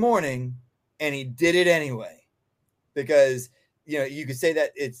the next morning and he did it anyway, because, you know, you could say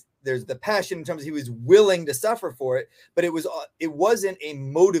that there's the passion in terms of he was willing to suffer for it, but it wasn't a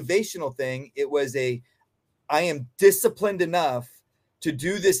motivational thing. It was I am disciplined enough to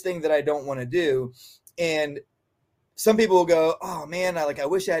do this thing that I don't want to do. And some people will go, oh man, I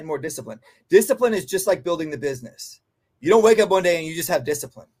wish I had more discipline. Discipline is just like building the business. You don't wake up one day and you just have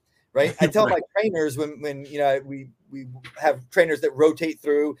discipline, right? I tell my trainers when we have trainers that rotate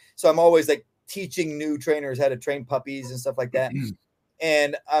through. So I'm always like teaching new trainers how to train puppies and stuff like that.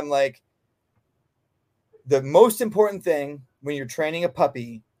 And I'm like, the most important thing when you're training a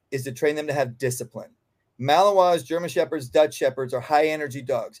puppy is to train them to have discipline. Malinois, German Shepherds, Dutch Shepherds are high energy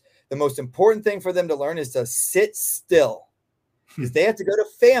dogs. The most important thing for them to learn is to sit still, because they have to go to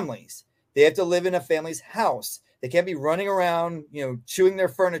families. They have to live in a family's house. They can't be running around, chewing their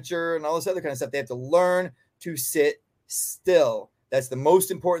furniture and all this other kind of stuff. They have to learn to sit still. That's the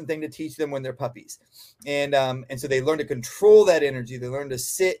most important thing to teach them when they're puppies. And so they learn to control that energy. They learn to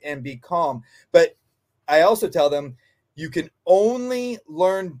sit and be calm. But I also tell them you can only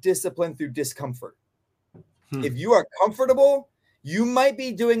learn discipline through discomfort. If you are comfortable, you might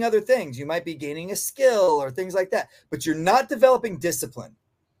be doing other things. You might be gaining a skill or things like that, but you're not developing discipline.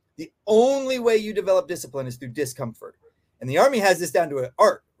 The only way you develop discipline is through discomfort. And the Army has this down to an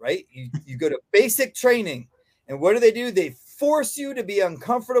art, right? You go to basic training, and what do? They force you to be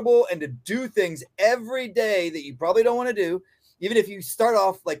uncomfortable and to do things every day that you probably don't want to do. Even if you start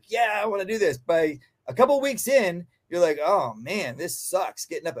off like, yeah, I want to do this. By a couple of weeks in, you're like, oh man, this sucks.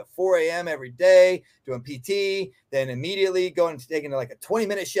 Getting up at 4 a.m. every day, doing PT, then immediately going to taking like a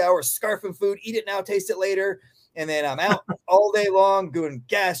 20-minute shower, scarfing food, eat it now, taste it later. And then I'm out all day long doing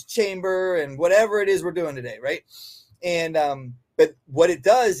gas chamber and whatever it is we're doing today, right? And but what it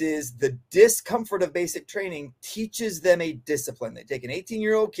does is the discomfort of basic training teaches them a discipline. They take an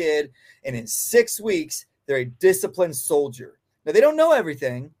 18-year-old kid, and in 6 weeks, they're a disciplined soldier. Now, they don't know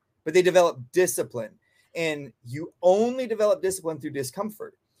everything, but they develop discipline. And you only develop discipline through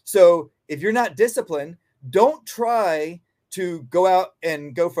discomfort. So if you're not disciplined, don't try to go out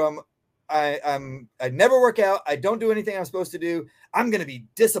and go from I never work out, I don't do anything I'm supposed to do, I'm going to be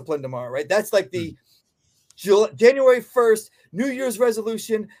disciplined tomorrow, right? That's like the January 1st, New Year's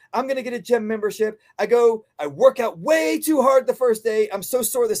resolution. I'm going to get a gym membership. I work out way too hard the first day. I'm so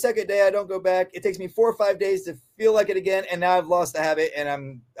sore the second day I don't go back. It takes me 4 or 5 days to feel like it again. And now I've lost the habit and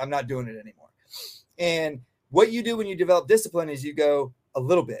I'm not doing it anymore. And what you do when you develop discipline is you go a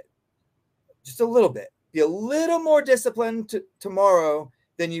little bit, just a little bit. Be a little more disciplined tomorrow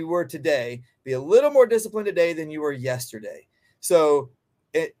than you were today. Be a little more disciplined today than you were yesterday. So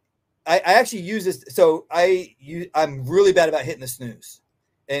I actually use this. So I'm really bad about hitting the snooze.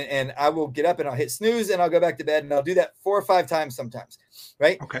 And I will get up and I'll hit snooze and I'll go back to bed, and I'll do that 4 or 5 times sometimes.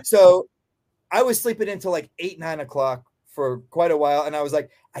 Right. Okay. So I was sleeping until like 8, 9 o'clock for quite a while. And I was like,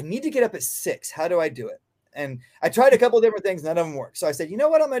 I need to get up at 6. How do I do it? And I tried a couple of different things. None of them worked. So I said, you know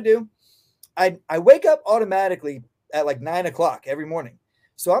what I'm going to do? I wake up automatically at like 9 o'clock every morning.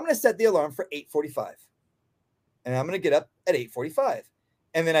 So I'm going to set the alarm for 8:45. And I'm going to get up at 8:45.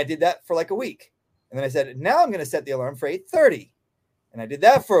 And then I did that for like a week. And then I said, now I'm going to set the alarm for 8:30. And I did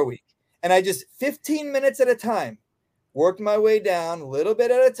that for a week. And I just 15 minutes at a time worked my way down a little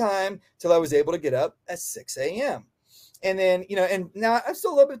bit at a time till I was able to get up at 6 a.m. And then, and now I'm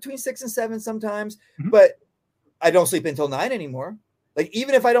still up between 6 and 7 sometimes, but I don't sleep until 9 anymore. Like,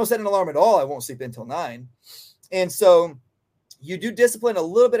 even if I don't set an alarm at all, I won't sleep until 9. And so you do discipline a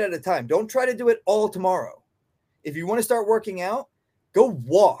little bit at a time. Don't try to do it all tomorrow. If you want to start working out, go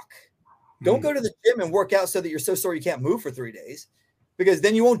walk. Don't go to the gym and work out so that you're so sore you can't move for 3 days, because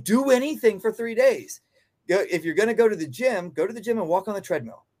then you won't do anything for 3 days. If you're going to go to the gym and walk on the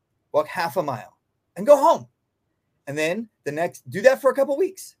treadmill, walk half a mile and go home. And then do that for a couple of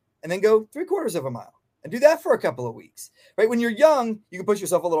weeks, and then go 3/4 of a mile and do that for a couple of weeks, right? When you're young, you can push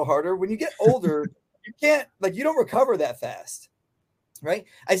yourself a little harder. When you get older, you can't, you don't recover that fast, right?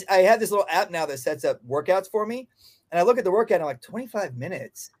 I have this little app now that sets up workouts for me. And I look at the workout and I'm like, 25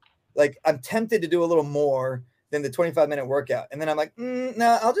 minutes. Like, I'm tempted to do a little more than the 25-minute workout. And then I'm like,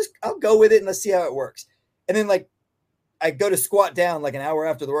 no, I'll go with it and let's see how it works. And then I go to squat down like an hour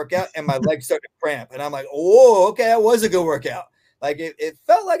after the workout and my legs start to cramp. And I'm like, oh, okay, that was a good workout. Like, it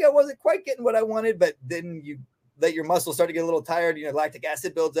felt like I wasn't quite getting what I wanted, but then you let your muscles start to get a little tired. Lactic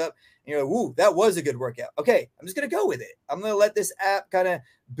acid builds up. And you're like, ooh, that was a good workout. Okay, I'm just going to go with it. I'm going to let this app kind of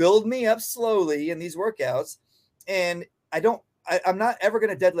build me up slowly in these workouts. And I'm not ever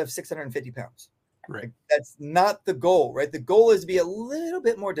going to deadlift 650 pounds. Right. That's not the goal, right? The goal is to be a little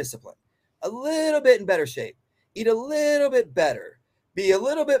bit more disciplined, a little bit in better shape, eat a little bit better, be a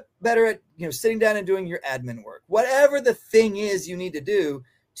little bit better at, sitting down and doing your admin work. Whatever the thing is you need to do,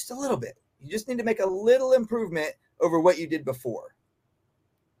 just a little bit. You just need to make a little improvement over what you did before.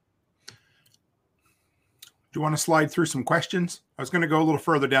 Do you want to slide through some questions? I was going to go a little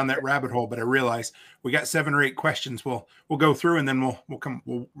further down that rabbit hole, but I realized we got 7 or 8 questions. We'll go through and then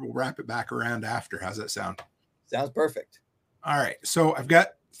we'll wrap it back around after. How's that sound? Sounds perfect. All right. So I've got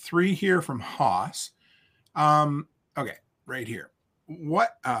 3 here from Haas. Okay, right here.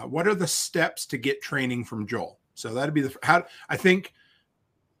 What are the steps to get training from Joel? So that'd be I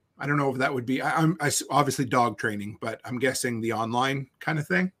don't know if that would be, I obviously dog training, but I'm guessing the online kind of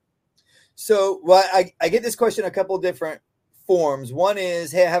thing. So, well, I get this question a couple of different forms. One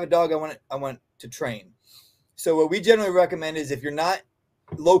is, hey, I have a dog I want to train. So what we generally recommend is, if you're not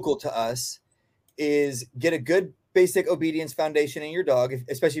local to us, is get a good basic obedience foundation in your dog,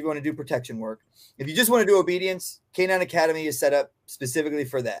 especially if you want to do protection work. If you just want to do obedience, Canine Academy is set up specifically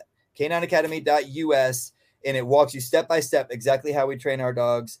for that. canineacademy.us, and it walks you step by step exactly how we train our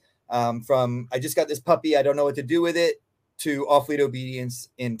dogs. From I just got this puppy, I don't know what to do with it, to off-lead obedience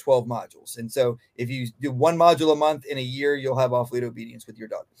in 12 modules. And so if you do 1 module a month in a year, you'll have off-lead obedience with your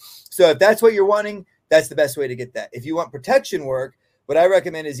dog. So if that's what you're wanting, that's the best way to get that. If you want protection work, what I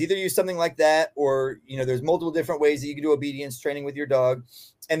recommend is either use something like that, or, there's multiple different ways that you can do obedience training with your dog.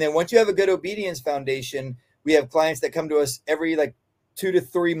 And then once you have a good obedience foundation, we have clients that come to us every 2 to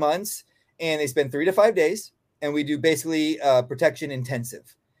 3 months, and they spend 3 to 5 days, and we do basically protection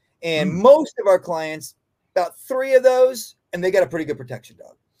intensive. And most of our clients, about 3 of those, and they got a pretty good protection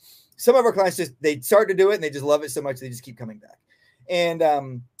dog. Some of our clients they start to do it and they just love it so much they just keep coming back.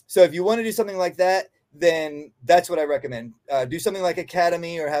 And so if you want to do something like that, then that's what I recommend. Do something like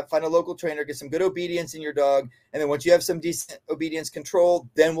Academy, or find a local trainer, get some good obedience in your dog. And then once you have some decent obedience control,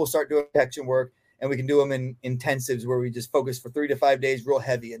 then we'll start doing protection work, and we can do them in intensives where we just focus for 3 to 5 days, real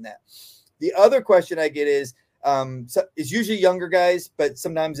heavy in that. The other question I get is, so it's usually younger guys, but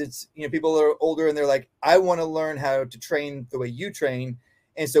sometimes it's, people that are older and they're like, I want to learn how to train the way you train.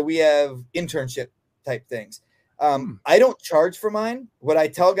 And so we have internship type things. I don't charge for mine. What I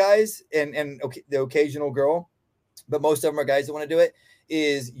tell guys, and the occasional girl, but most of them are guys that want to do it,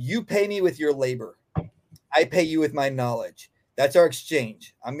 is you pay me with your labor. I pay you with my knowledge. That's our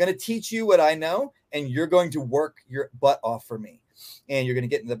exchange. I'm going to teach you what I know, and you're going to work your butt off for me. And you're going to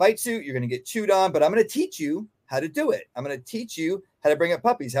get in the bite suit. You're going to get chewed on, but I'm going to teach you how to do it. I'm going to teach you how to bring up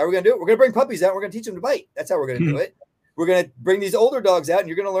puppies. How are we going to do it? We're going to bring puppies out. And we're going to teach them to bite. That's how we're going to do it. We're going to bring these older dogs out, and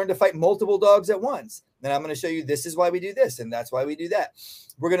you're going to learn to fight multiple dogs at once. Then I'm going to show you this is why we do this, and that's why we do that.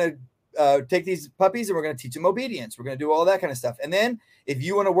 We're going to take these puppies, and we're going to teach them obedience. We're going to do all that kind of stuff. And then if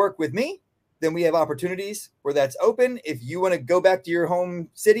you want to work with me, then we have opportunities where that's open. If you want to go back to your home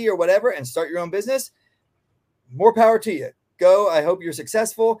city or whatever and start your own business, more power to you. Go. I hope you're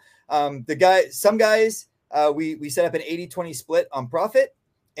successful. Some guys, we set up an 80-20 split on profit,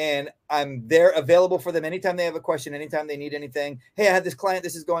 and I'm there available for them anytime they have a question, anytime they need anything. Hey, I had this client,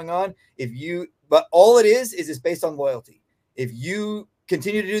 this is going on. But all it is it's based on loyalty. If you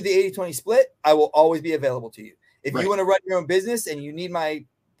continue to do the 80-20 split, I will always be available to you. If you want to run your own business and you need my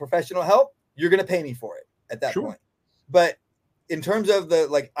professional help, you're going to pay me for it at that point. But in terms of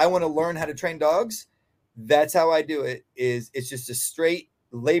I want to learn how to train dogs, that's how I do it. It's just a straight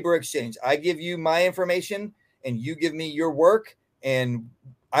labor exchange. I give you my information and you give me your work, and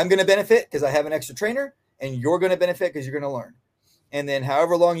I'm going to benefit because I have an extra trainer, and you're going to benefit because you're going to learn. And then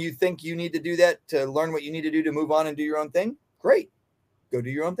however long you think you need to do that to learn what you need to do to move on and do your own thing, great. Go do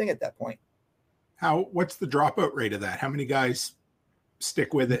your own thing at that point. What's the dropout rate of that? How many guys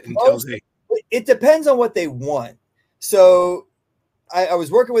stick with it until It depends on what they want. So I was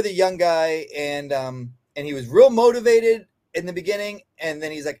working with a young guy, and he was real motivated in the beginning. And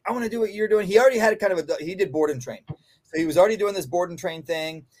then he's like, I want to do what you're doing. He already had he did board and train. So he was already doing this board and train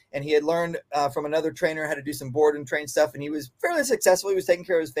thing. And he had learned from another trainer how to do some board and train stuff. And he was fairly successful. He was taking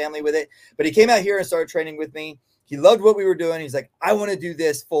care of his family with it. But he came out here and started training with me. He loved what we were doing. He's like, I want to do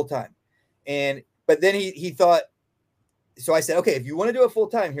this full time. But then he thought, so I said, okay, if you want to do it full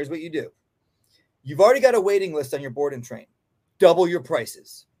time, here's what you do. You've already got a waiting list on your board and train. Double your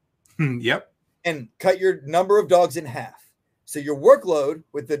prices. Yep. And cut your number of dogs in half. So your workload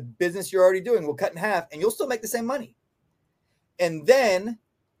with the business you're already doing will cut in half, and you'll still make the same money. And then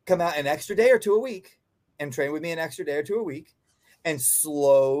come out an extra day or two a week and train with me an extra day or two a week, and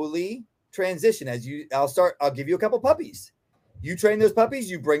slowly transition I'll give you a couple puppies. You train those puppies,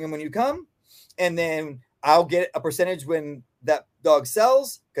 you bring them when you come, and then I'll get a percentage when that dog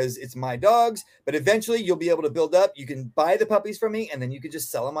sells because it's my dogs. But eventually you'll be able to build up. You can buy the puppies from me, and then you can just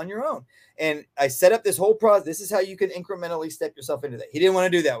sell them on your own. And I set up this whole process. This is how you can incrementally step yourself into that. He didn't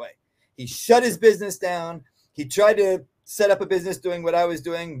want to do that way. He shut his business down. He tried to set up a business doing what I was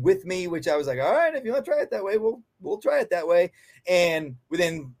doing with me, which I was like, all right, if you want to try it that way, we'll try it that way. And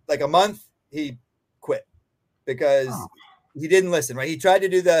within a month, he quit. because Oh. he didn't listen, right? He tried to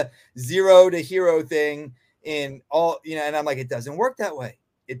do the 0 to hero thing in all, and I'm like, it doesn't work that way.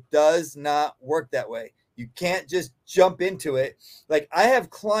 It does not work that way. You can't just jump into it. Like, I have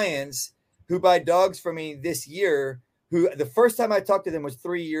clients who buy dogs for me this year who the first time I talked to them was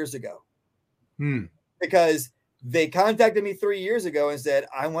 3 years ago. Because they contacted me 3 years ago and said,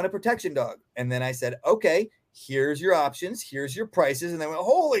 I want a protection dog. And then I said, okay, here's your options. Here's your prices. And they went,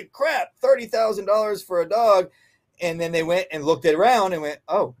 holy crap, $30,000 for a dog. And then they went and looked around and went,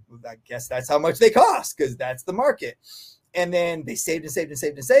 oh, I guess that's how much they cost because that's the market. And then they saved and saved and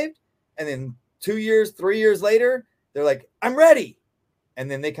saved and saved. And then 2 years, 3 years later, they're like, I'm ready. And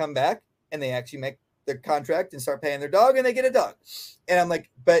then they come back and they actually make the contract and start paying their dog and they get a dog. And I'm like,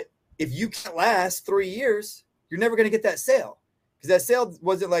 but if you can't last 3 years, you're never going to get that sale. Because that sale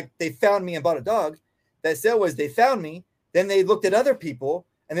wasn't like they found me and bought a dog. That sale was they found me. Then they looked at other people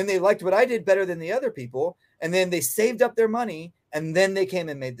and then they liked what I did better than the other people. And then they saved up their money and then they came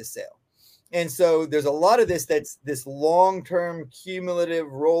and made the sale. And so there's a lot of this that's this long-term cumulative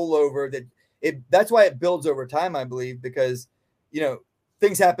rollover that's why it builds over time, I believe, because,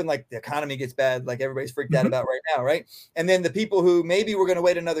 things happen, like the economy gets bad, like everybody's freaked out about right now, right? And then the people who maybe were going to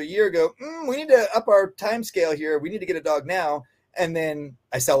wait another year go, we need to up our time scale here. We need to get a dog now. And then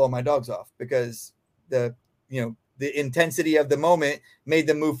I sell all my dogs off because the intensity of the moment made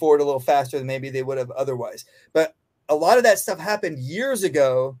them move forward a little faster than maybe they would have otherwise. But a lot of that stuff happened years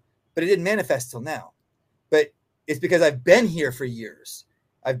ago, but it didn't manifest till now. But it's because I've been here for years.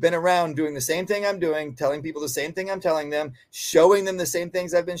 I've been around doing the same thing I'm doing, telling people the same thing I'm telling them, showing them the same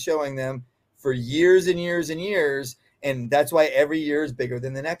things I've been showing them for years and years and years. And that's why every year is bigger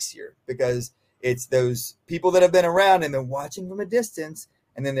than the next year, because it's those people that have been around and been watching from a distance.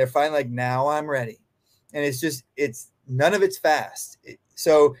 And then they're finally like, now I'm ready. And it's none of it's fast.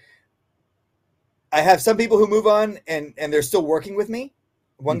 So I have some people who move on and they're still working with me.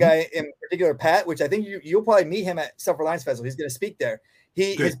 One guy in particular, Pat, which I think you'll probably meet him at Self-Reliance Festival. He's going to speak there.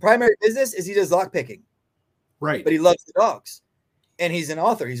 His primary business is he does lock picking. Right. But he loves the dogs. And he's an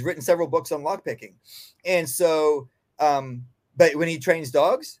author. He's written several books on lock picking. And so, but when he trains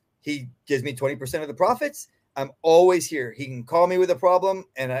dogs, he gives me 20% of the profits. I'm always here. He can call me with a problem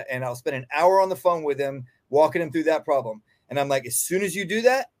and I'll spend an hour on the phone with him, walking him through that problem. And I'm like, as soon as you do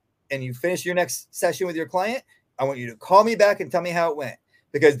that and you finish your next session with your client, I want you to call me back and tell me how it went,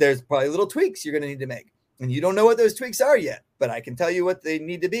 because there's probably little tweaks you're going to need to make. And you don't know what those tweaks are yet, but I can tell you what they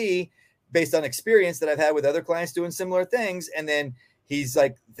need to be based on experience that I've had with other clients doing similar things. And then he's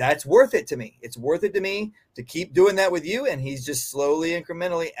like, that's worth it to me. It's worth it to me to keep doing that with you. And he's just slowly,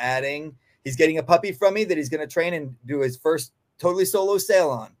 incrementally adding. He's getting a puppy from me that he's going to train and do his first totally solo sale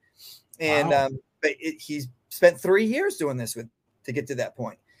on. And, but he's spent 3 years doing this to get to that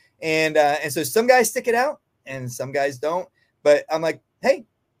point. And so some guys stick it out and some guys don't, but I'm like, hey,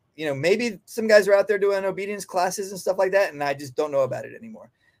 maybe some guys are out there doing obedience classes and stuff like that, and I just don't know about it anymore.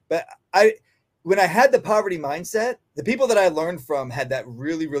 But when I had the poverty mindset, the people that I learned from had that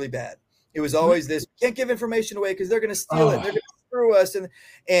really, really bad. It was always this, can't give information away because they're going to steal it. They're going to screw us.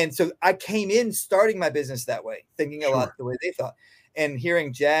 And so I came in starting my business that way, thinking a lot the way they thought. And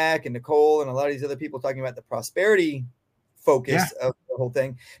hearing Jack and Nicole and a lot of these other people talking about the prosperity focus of the whole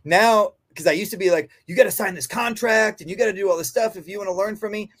thing. Now, because I used to be like, you got to sign this contract and you got to do all this stuff if you want to learn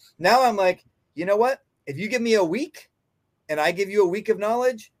from me. Now I'm like, you know what? If you give me a week and I give you a week of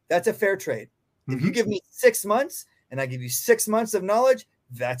knowledge, that's a fair trade. If you give me 6 months and I give you 6 months of knowledge,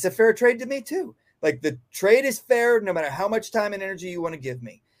 that's a fair trade to me too. Like, the trade is fair no matter how much time and energy you want to give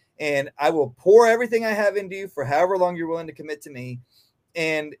me. And I will pour everything I have into you for however long you're willing to commit to me,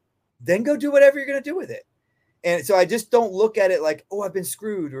 and then go do whatever you're going to do with it. And so I just don't look at it like, oh, I've been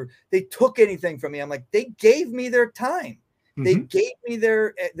screwed or they took anything from me. I'm like, they gave me their time. They gave me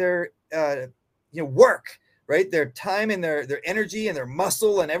their work, right? Their time and their energy and their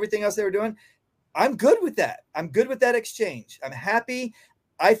muscle and everything else they were doing. I'm good with that. I'm good with that exchange. I'm happy.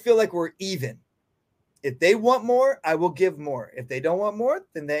 I feel like we're even. If they want more, I will give more. If they don't want more,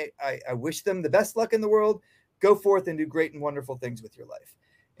 then I wish them the best luck in the world. Go forth and do great and wonderful things with your life.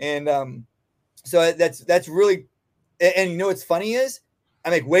 And so that's really, and what's funny is I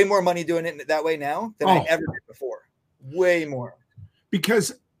make way more money doing it that way now than I ever did before. Way more.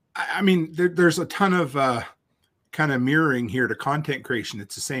 Because I mean, there's a ton of kind of mirroring here to content creation.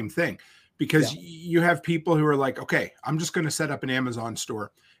 It's the same thing, because you have people who are like, okay, I'm just going to set up an Amazon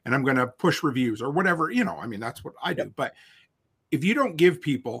store and I'm going to push reviews or whatever, I mean, that's what I do. But if you don't give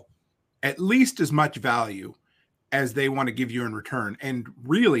people at least as much value as they want to give you in return, and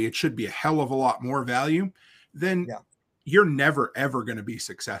really it should be a hell of a lot more value, then you're never, ever going to be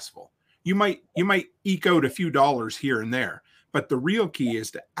successful. you might eke out a few dollars here and there, but the real key is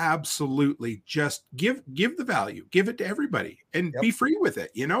to absolutely just give the value, give it to everybody, and be free with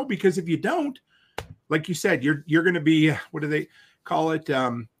it, because if you don't, like you said, you're going to be, what do they call it?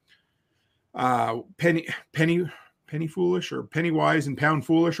 Penny foolish, or penny wise and pound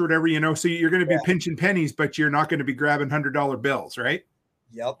foolish, or whatever, so you're going to be pinching pennies, but you're not going to be grabbing $100 bills, right?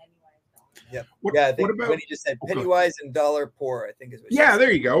 Yep. I think what about when he just said penny wise and dollar poor, I think is what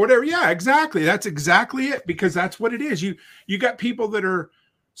there you go. Whatever. Yeah, exactly. That's exactly it, because that's what it is. You got people that are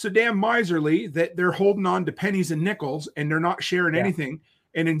so damn miserly that they're holding on to pennies and nickels and they're not sharing anything.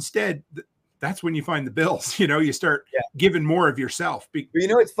 And instead, that's when you find the bills. You start giving more of yourself. But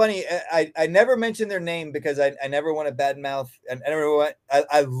it's funny. I never mention their name because I never want to badmouth. And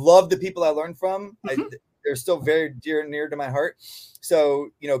I love the people I learned from. They're still very dear and near to my heart. So,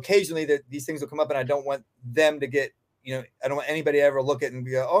 occasionally these things will come up and I don't want them to get, I don't want anybody to ever look at it and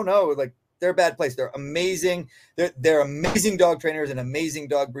be like, oh no, like they're a bad place. They're amazing. They're amazing dog trainers and amazing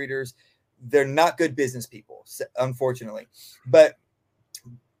dog breeders. They're not good business people, unfortunately. But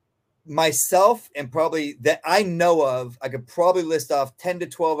myself and probably that I know of, I could probably list off 10 to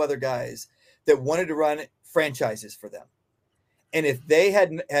 12 other guys that wanted to run franchises for them. And if they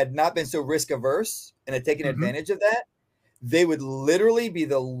had not been so risk averse and had taken advantage of that, they would literally be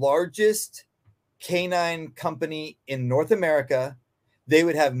the largest canine company in North America. They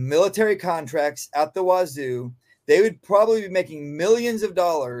would have military contracts out the wazoo. They would probably be making millions of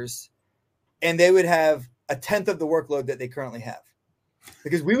dollars, and they would have a tenth of the workload that they currently have,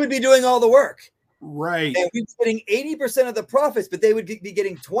 because we would be doing all the work. Right. And we'd be getting 80% of the profits, but they would be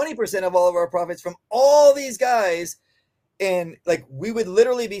getting 20% of all of our profits from all these guys. And like, we would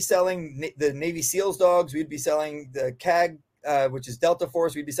literally be selling the Navy SEALs dogs. We'd be selling the CAG, which is Delta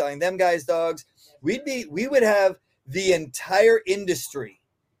Force. We'd be selling them guys' dogs. We would have the entire industry,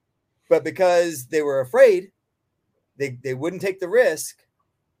 but because they were afraid, they wouldn't take the risk.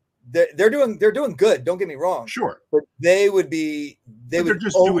 They're doing good. Don't get me wrong. Sure. But they would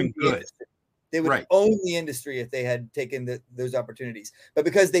just doing good. They would own the industry if they had taken those opportunities. But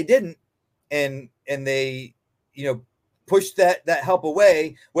because they didn't, and they, pushed that help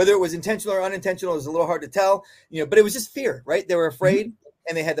away, whether it was intentional or unintentional is a little hard to tell, but it was just fear, right? They were afraid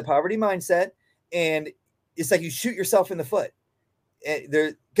and they had the poverty mindset, and it's like you shoot yourself in the foot.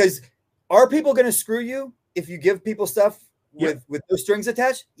 Because are people going to screw you if you give people stuff with those strings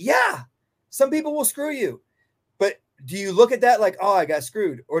attached? Yeah. Some people will screw you, but do you look at that like, oh, I got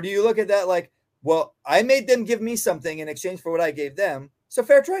screwed? Or do you look at that like, well, I made them give me something in exchange for what I gave them. So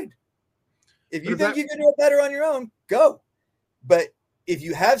fair trade. If you think you can do it better on your own, go. But if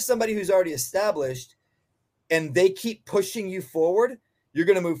you have somebody who's already established and they keep pushing you forward, you're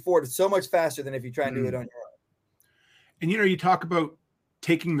going to move forward so much faster than if you try and do it on your own. And, you talk about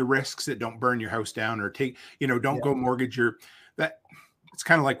taking the risks that don't burn your house down, or don't go mortgage that. It's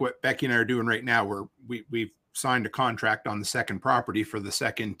kind of like what Becky and I are doing right now, where we've signed a contract on the second property for the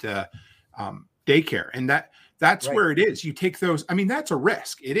second daycare. And that's where it is. You take those. I mean, that's a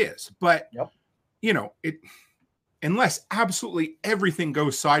risk. It is. But, unless absolutely everything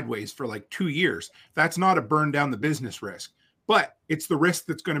goes sideways for like 2 years, that's not a burn down the business risk. But it's the risk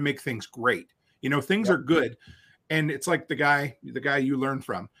that's going to make things great. Things are good. And it's like the guy you learn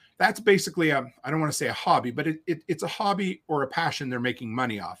from. That's basically I don't want to say a hobby, but it's a hobby or a passion they're making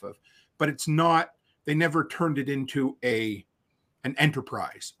money off of. But it's not, they never turned it into an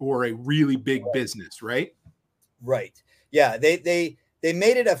enterprise or a really big business, right? Right. Yeah. They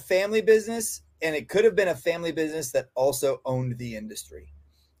made it a family business, and it could have been a family business that also owned the industry.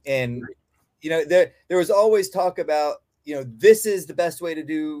 And, there was always talk about, this is the best way to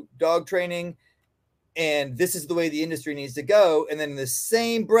do dog training, and this is the way the industry needs to go. And then in the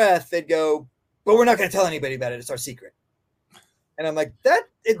same breath, they'd go, but we're not going to tell anybody about it. It's our secret. And I'm like,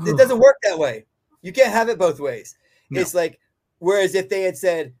 it doesn't work that way. You can't have it both ways. No. It's like, whereas if they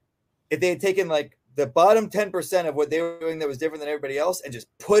had taken like the bottom 10% of what they were doing that was different than everybody else and just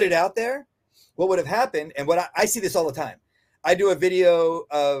put it out there, what would have happened? And what I see this all the time. I do a video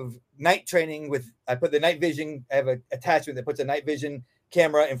of night training I put the night vision. I have an attachment that puts a night vision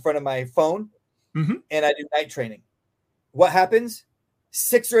camera in front of my phone, and I do night training. What happens?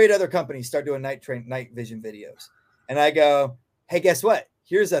 6 or 8 other companies start doing night vision videos. And I go, hey, guess what?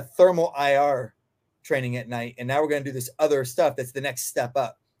 Here's a thermal IR training at night. And now we're going to do this other stuff. That's the next step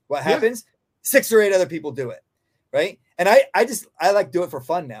up. What happens? 6 or 8 other people do it. Right. And I like do it for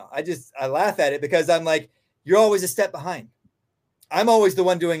fun now. I laugh at it because I'm like, you're always a step behind. I'm always the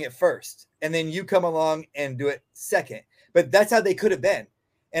one doing it first. And then you come along and do it second. But that's how they could have been.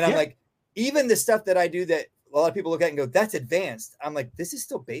 And I'm like, even the stuff that I do that a lot of people look at and go, that's advanced. I'm like, this is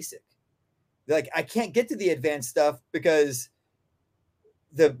still basic. like, I can't get to the advanced stuff because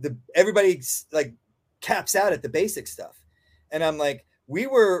the everybody like caps out at the basic stuff. And I'm like, we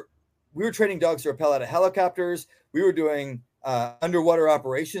were training dogs to rappel out of helicopters. We were doing underwater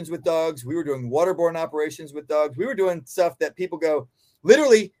operations with dogs. We were doing waterborne operations with dogs. We were doing stuff that people go,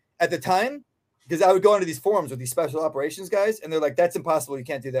 literally at the time, because I would go into these forums with these special operations guys, and they're like, that's impossible. You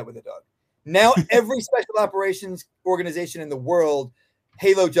can't do that with a dog. Now, every special operations organization in the world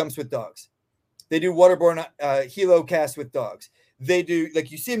halo jumps with dogs. They do waterborne helo casts with dogs. They do,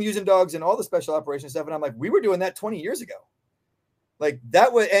 like, you see them using dogs and all the special operations stuff. And I'm like, we were doing that 20 years ago. Like,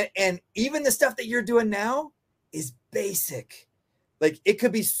 that was, and even the stuff that you're doing now is basic. Like, it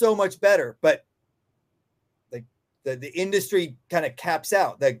could be so much better, but like the industry kind of caps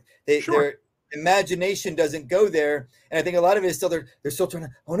out. Like, their imagination doesn't go there. And I think a lot of it is still, they're still trying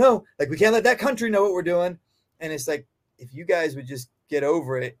to, oh no, like, we can't let that country know what we're doing. And it's like, if you guys would just get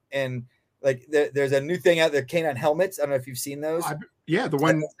over it. And like, there's a new thing out there, canine helmets. I don't know if you've seen those. Yeah, the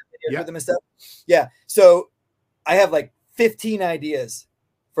one. Yeah. Them and stuff. Yeah. So I have like 15 ideas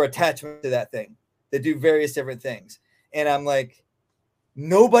for attachment to that thing that do various different things. And I'm like,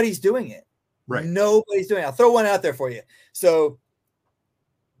 nobody's doing it. Right. Nobody's doing it. I'll throw one out there for you. So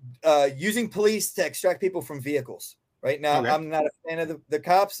using police to extract people from vehicles. Right now, okay. I'm not a fan of the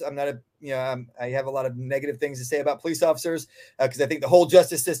cops. I'm not I have a lot of negative things to say about police officers because I think the whole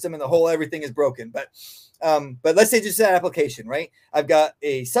justice system and the whole everything is broken. But let's say just that application, right? I've got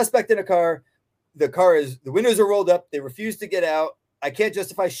a suspect in a car. The windows are rolled up. They refuse to get out. I can't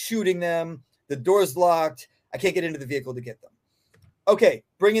justify shooting them. The door's locked. I can't get into the vehicle to get them. Okay,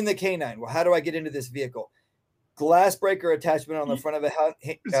 bring in the canine. Well, how do I get into this vehicle? Glass breaker attachment on the front of a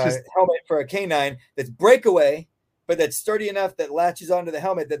helmet for a canine that's breakaway, but that's sturdy enough that latches onto the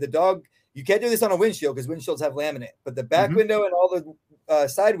helmet that the dog, you can't do this on a windshield because windshields have laminate, but the back window and all the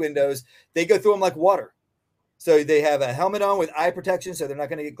side windows, they go through them like water. So they have a helmet on with eye protection, so they're not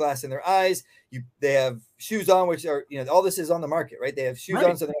going to get glass in their eyes. They have shoes on, which are, all this is on the market, right? They have shoes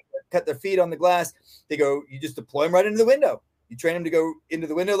on, so they cut their feet on the glass. You just deploy them right into the window. You train them to go into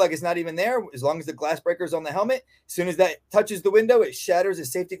the window like it's not even there. As long as the glass breaker is on the helmet, as soon as that touches the window, it shatters the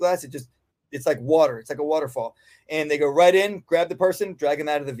safety glass. It's like water. It's like a waterfall. And they go right in, grab the person, drag them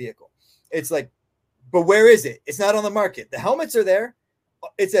out of the vehicle. It's like, but where is it? It's not on the market. The helmets are there.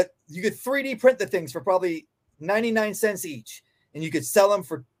 You could 3D print the things for probably 99 cents each, and you could sell them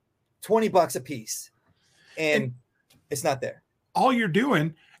for $20 a piece. And it's not there. All you're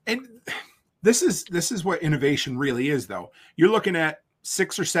doing, and this is what innovation really is, though. You're looking at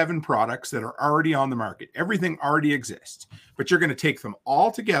 6 or 7 products that are already on the market. Everything already exists, but you're going to take them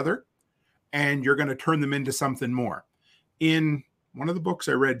all together and you're going to turn them into something more. In one of the books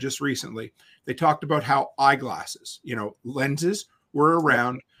I read just recently, they talked about how eyeglasses, lenses were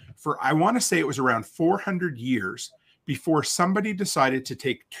around for, I want to say it was around 400 years before somebody decided to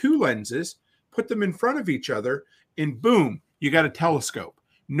take 2 lenses, put them in front of each other, and boom, you got a telescope.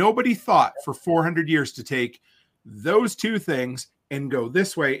 Nobody thought for 400 years to take those 2 things and go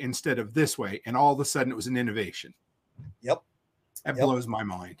this way instead of this way. And all of a sudden it was an innovation. Yep. That blows my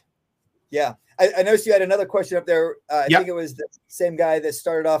mind. Yeah. I noticed you had another question up there. I think it was the same guy that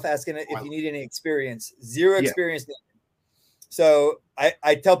started off asking if you need any experience. Zero experience. Yeah. So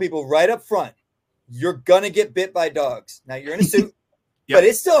I tell people right up front, you're going to get bit by dogs. Now you're in a suit, but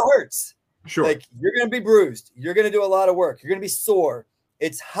it still hurts. Sure. Like, you're going to be bruised. You're going to do a lot of work. You're going to be sore.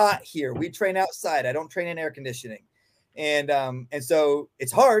 It's hot here. We train outside. I don't train in air conditioning. And so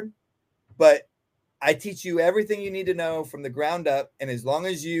it's hard, but I teach you everything you need to know from the ground up. And as long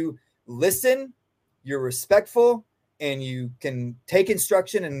as you listen, you're respectful, and you can take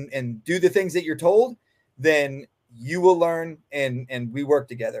instruction and do the things that you're told, then you will learn, and we work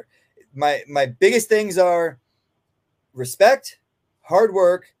together. My biggest things are respect, hard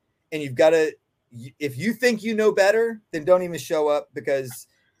work, and you've got to, if you think you know better, then don't even show up, because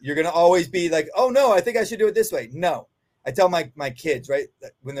you're going to always be like, oh no, I think I should do it this way. No, I tell my kids, right,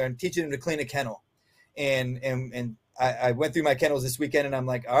 when they're teaching them to clean a kennel, and I went through my kennels this weekend, and I'm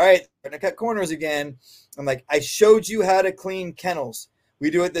like, all right, we're going to cut corners again. I'm like, I showed you how to clean kennels.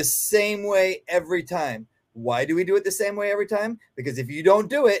 We do it the same way every time. Why do we do it the same way every time? Because if you don't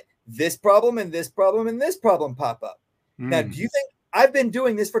do it, this problem and this problem and this problem pop up. Now, do you think I've been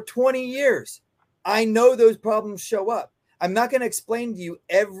doing this for 20 years? I know those problems show up. I'm not going to explain to you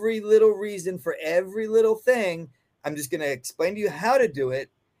every little reason for every little thing. I'm just going to explain to you how to do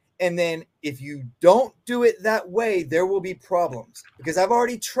it. And then if you don't do it that way, there will be problems, because I've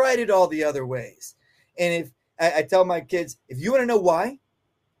already tried it all the other ways. And if I tell my kids, if you want to know why,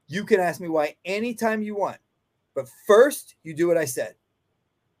 you can ask me why anytime you want. But first, you do what I said.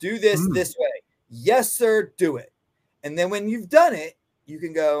 Do this this way. Yes, sir, do it. And then when you've done it, you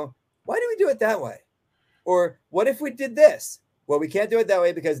can go, why do we do it that way? Or what if we did this? Well, we can't do it that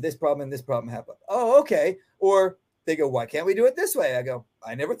way because this problem and this problem happen. Oh, okay. Or they go, why can't we do it this way? I go,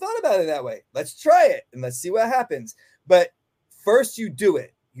 I never thought about it that way. Let's try it and let's see what happens. But first you do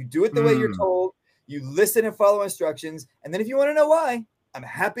it. You do it the way you're told. You listen and follow instructions. And then if you want to know why, I'm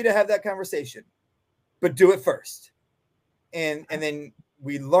happy to have that conversation. But do it first. And then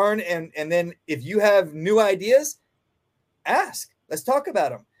we learn. And then if you have new ideas, ask. Let's talk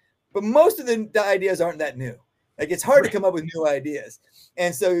about them. But most of the ideas aren't that new. Like, it's hard to come up with new ideas.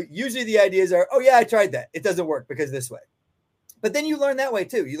 And so usually the ideas are, oh, yeah, I tried that. It doesn't work because this way. But then you learn that way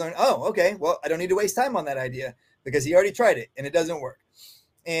too. You learn, oh, okay, well, I don't need to waste time on that idea because he already tried it and it doesn't work.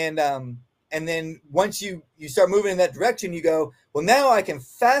 And then once you start moving in that direction, you go, well, now I can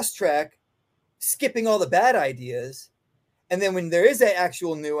fast track skipping all the bad ideas. And then when there is an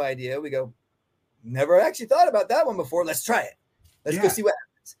actual new idea, we go, never actually thought about that one before. Let's try it. Let's go see what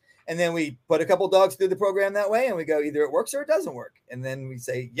happens. And then we put a couple dogs through the program that way and we go, either it works or it doesn't work. And then we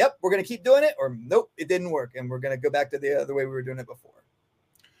say, yep, we're going to keep doing it, or nope, it didn't work. And we're going to go back to the other way we were doing it before.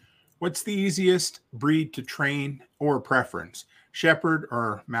 What's the easiest breed to train or preference? Shepherd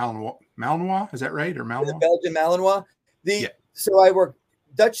or Malinois? Malinois, is that right? Or Malinois? The Belgian Malinois. So I work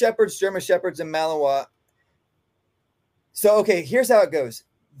Dutch Shepherds, German Shepherds, and Malinois. So, okay, here's how it goes.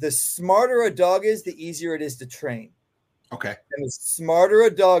 The smarter a dog is, the easier it is to train. Okay. And the smarter a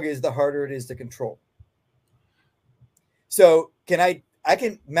dog is, the harder it is to control. So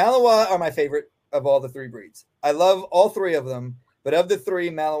Malinois are my favorite of all the three breeds. I love all three of them, but of the three,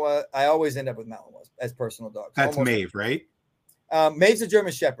 Malinois, I always end up with Malinois as personal dogs. That's Maeve, right? Maeve's a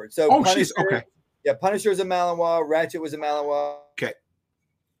German Shepherd. So she's okay. Yeah, Punisher was a Malinois. Ratchet was a Malinois. Okay.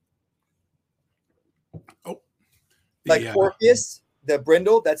 Oh. Orpheus, the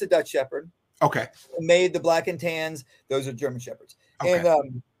Brindle, that's a Dutch Shepherd. Okay. Maeve, the Black and Tans, those are German Shepherds. Okay.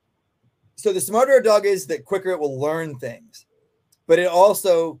 And so the smarter a dog is, the quicker it will learn things. But it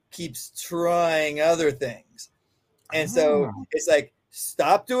also keeps trying other things. And so it's like,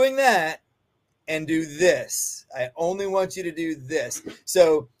 stop doing that and do this. I only want you to do this.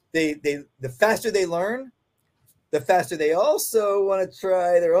 So the faster they learn, the faster they also want to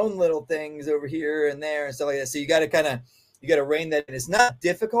try their own little things over here and there and stuff like that. So you got to rein that in. It's not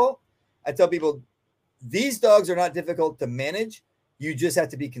difficult. I tell people, these dogs are not difficult to manage. You just have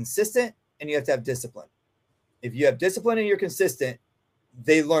to be consistent and you have to have discipline. If you have discipline and you're consistent,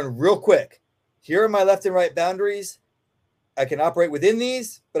 they learn real quick. Here are my left and right boundaries. I can operate within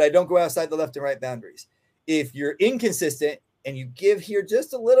these, but I don't go outside the left and right boundaries. If you're inconsistent and you give here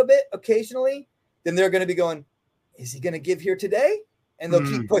just a little bit occasionally, then they're going to be going, is he going to give here today? And they'll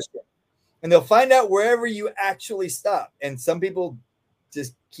keep pushing. And they'll find out wherever you actually stop. And some people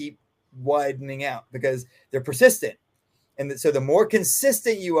just keep widening out because they're persistent. And so the more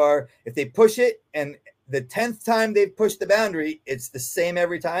consistent you are, if they push it and the 10th time they've pushed the boundary, it's the same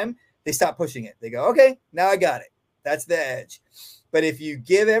every time, they stop pushing it. They go, okay, now I got it. That's the edge. But if you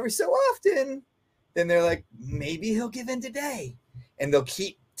give every so often, then they're like, maybe he'll give in today. And they'll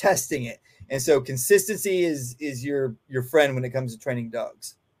keep testing it. And so consistency is your friend when it comes to training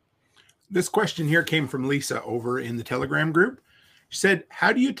dogs. This question here came from Lisa over in the Telegram group. She said,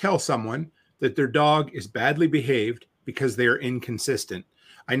 how do you tell someone that their dog is badly behaved because they are inconsistent?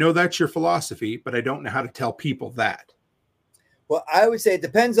 I know that's your philosophy, but I don't know how to tell people that. Well, I would say it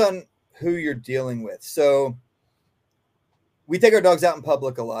depends on who you're dealing with. So we take our dogs out in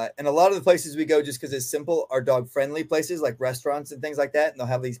public a lot. And a lot of the places we go, just because it's simple, are dog-friendly places like restaurants and things like that. And they'll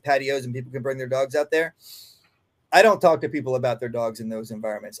have these patios and people can bring their dogs out there. I don't talk to people about their dogs in those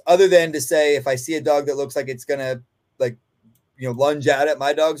environments, other than to say, if I see a dog that looks like it's going to lunge out at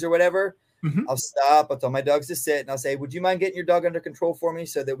my dogs or whatever, I'll stop. I'll tell my dogs to sit and I'll say, would you mind getting your dog under control for me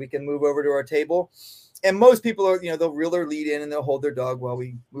so that we can move over to our table? And most people are, they'll reel their lead in and they'll hold their dog while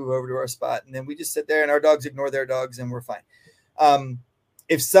we move over to our spot. And then we just sit there and our dogs ignore their dogs and we're fine.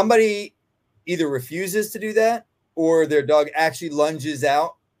 If somebody either refuses to do that or their dog actually lunges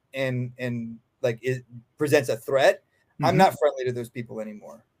out and it presents a threat, I'm not friendly to those people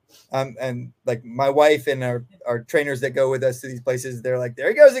anymore. And like my wife and our trainers that go with us to these places, they're like, there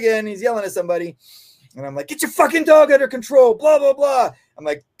he goes again. He's yelling at somebody. And I'm like, get your fucking dog under control, blah, blah, blah.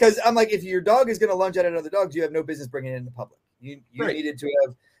 If your dog is going to lunge out at other dogs, you have no business bringing it into public. You needed to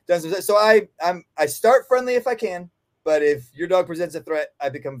have done some. So I start friendly if I can, but if your dog presents a threat, I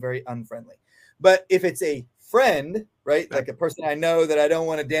become very unfriendly. But if it's a friend, right, like a person I know that I don't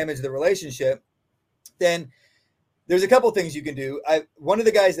want to damage the relationship, then there's a couple things you can do. One of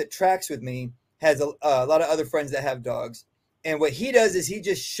the guys that tracks with me has a lot of other friends that have dogs. And what he does is he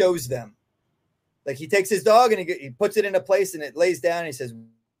just shows them Like he takes his dog and he puts it in a place and it lays down and he says,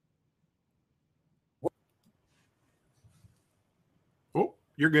 Oh,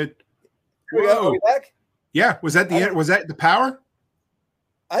 you're good. Here we go. Are we back? Yeah. Was that the end? Was that the power?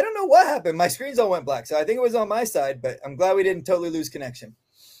 I don't know what happened. My screens all went black. So I think it was on my side, but I'm glad we didn't totally lose connection.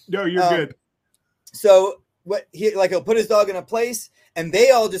 No, you're good. So he'll put his dog in a place and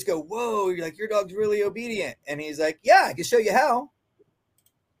they all just go, whoa, you're like, your dog's really obedient. And he's like, yeah, I can show you how.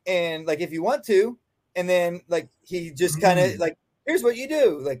 And like, if you want to, and then like, he just kind of like, here's what you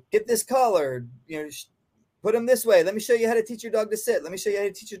do. Like, get this collar, put him this way. Let me show you how to teach your dog to sit. Let me show you how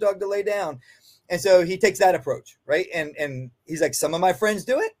to teach your dog to lay down. And so he takes that approach, right? And he's like, some of my friends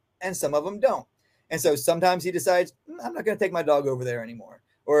do it and some of them don't. And so sometimes he decides, I'm not going to take my dog over there anymore.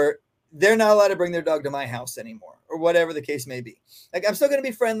 Or they're not allowed to bring their dog to my house anymore, or whatever the case may be. Like, I'm still going to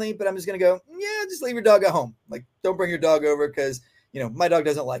be friendly, but I'm just going to go, yeah, just leave your dog at home. Like, don't bring your dog over because, my dog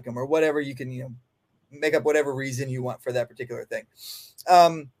doesn't like him, or whatever. You can, make up whatever reason you want for that particular thing.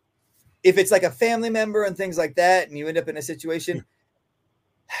 If it's like a family member and things like that, and you end up in a situation,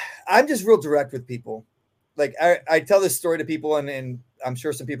 I'm just real direct with people. Like I tell this story to people and I'm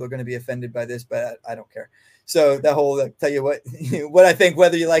sure some people are going to be offended by this, but I don't care. So that whole, tell you what, what I think,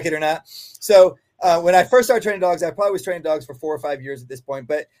 whether you like it or not. So when I first started training dogs, I probably was training dogs for 4 or 5 years at this point,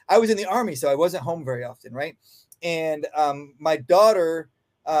 but I was in the Army, so I wasn't home very often. Right. And my daughter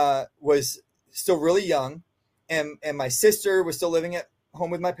was still really young and my sister was still living at home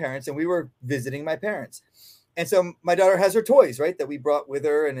with my parents and we were visiting my parents. And so my daughter has her toys, right, that we brought with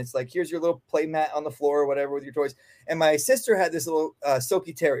her. And it's like, here's your little play mat on the floor or whatever with your toys. And my sister had this little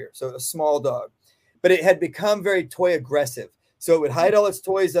silky terrier, so a small dog, but it had become very toy aggressive. So it would hide all its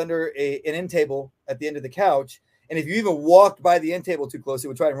toys under an end table at the end of the couch. And if you even walked by the end table too close, it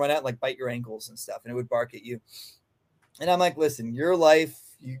would try and run out and like bite your ankles and stuff. And it would bark at you. And I'm like, listen, your life,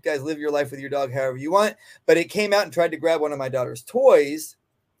 you guys live your life with your dog however you want. But it came out and tried to grab one of my daughter's toys.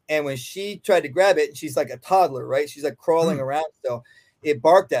 And when she tried to grab it, she's like a toddler, right? She's like crawling around. So it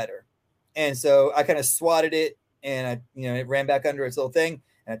barked at her. And so I kind of swatted it and it ran back under its little thing.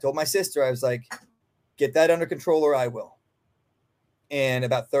 And I told my sister, I was like, get that under control or I will. And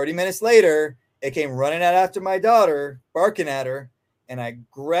about 30 minutes later, it came running out after my daughter, barking at her. And I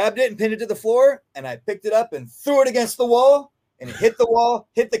grabbed it and pinned it to the floor. And I picked it up and threw it against the wall. And it hit the wall,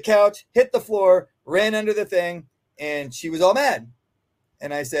 hit the couch, hit the floor, ran under the thing. And she was all mad.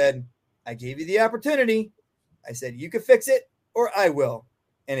 And I said, I gave you the opportunity. I said, you can fix it or I will.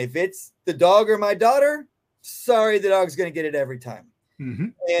 And if it's the dog or my daughter, sorry, the dog's going to get it every time. Mm-hmm.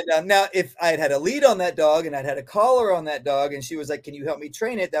 And now if I had had a lead on that dog and I'd had a collar on that dog and she was like, can you help me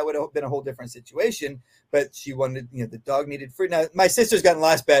train it? That would have been a whole different situation. But she wanted, the dog needed free. Now, my sister's gotten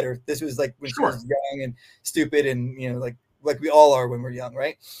lots better. This was like when she was young and stupid and, like we all are when we're young,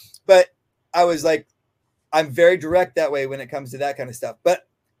 right? But I was like, I'm very direct that way when it comes to that kind of stuff. But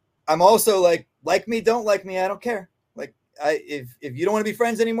I'm also like me, don't like me, I don't care. Like if you don't want to be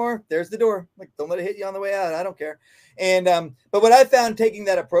friends anymore, there's the door. Like, don't let it hit you on the way out. I don't care. And but what I found taking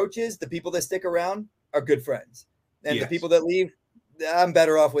that approach is the people that stick around are good friends. And the people that leave, I'm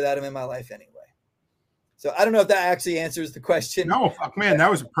better off without them in my life anyway. So I don't know if that actually answers the question. No, fuck, man, that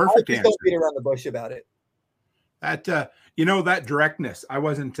was a perfect answer. Don't beat around the bush about it. That that directness. I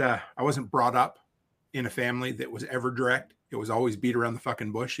wasn't brought up in a family that was ever direct. It was always beat around the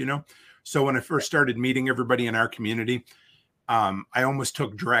fucking bush, So when I first started meeting everybody in our community, I almost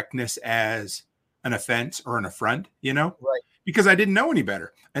took directness as an offense or an affront, right? Because I didn't know any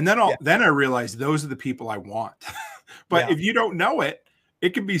better. And then I realized those are the people I want. But if you don't know it,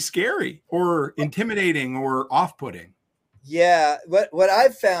 it can be scary or intimidating or off-putting. Yeah. What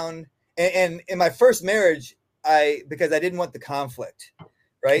I've found, and in my first marriage, because I didn't want the conflict.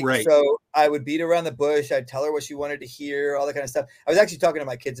 Right. So I would beat around the bush. I'd tell her what she wanted to hear, all that kind of stuff. I was actually talking to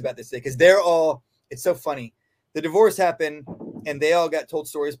my kids about this today because it's so funny. The divorce happened and they all got told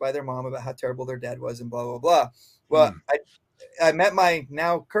stories by their mom about how terrible their dad was and blah, blah, blah. Well, I met my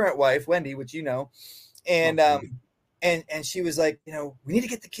now current wife, Wendy, which and she was like, we need to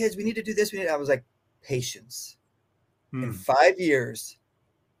get the kids. We need to do this. I was like, patience. In 5 years,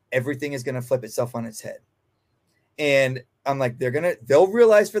 everything is going to flip itself on its head. And I'm like, they'll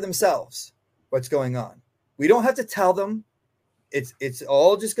realize for themselves what's going on. We don't have to tell them. It's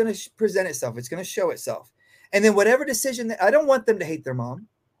all just going to present itself. It's going to show itself. And then whatever decision, I don't want them to hate their mom.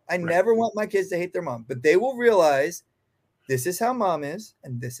 I never want my kids to hate their mom, but they will realize this is how mom is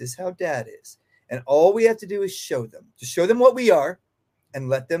and this is how dad is. And all we have to do is show them what we are and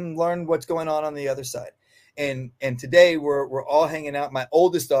let them learn what's going on the other side. And today we're all hanging out. My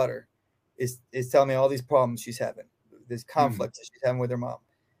oldest daughter is telling me all these problems she's having, this conflict that she's having with her mom.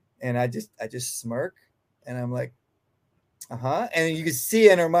 And I just smirk, and I'm like, uh-huh. And you can see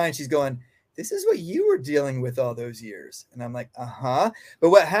in her mind, she's going, this is what you were dealing with all those years. And I'm like, uh-huh.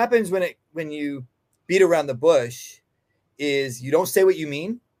 But what happens when you beat around the bush is you don't say what you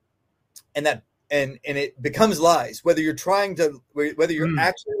mean, and it becomes lies, whether you're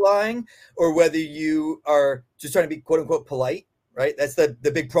actually lying or whether you are just trying to be quote unquote polite, right? That's the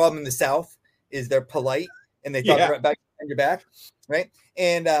big problem in the South is they're polite and they talk right back behind your back, right?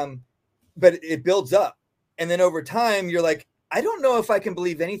 And but it builds up. And then over time, you're like, I don't know if I can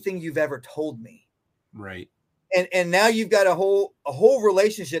believe anything you've ever told me. Right. And now you've got a whole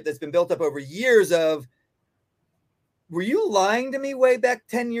relationship that's been built up over years of, were you lying to me way back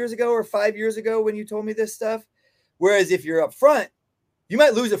 10 years ago or 5 years ago when you told me this stuff? Whereas if you're up front, you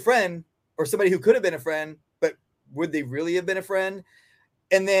might lose a friend or somebody who could have been a friend, but would they really have been a friend?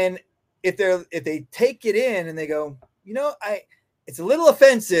 And then if they take it in and they go, it's a little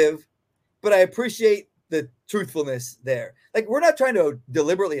offensive, but I appreciate the truthfulness there. Like, we're not trying to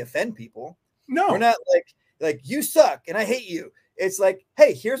deliberately offend people. No, we're not like you suck and I hate you. It's like,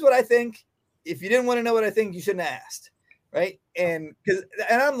 hey, here's what I think. If you didn't want to know what I think, you shouldn't have asked. Right. And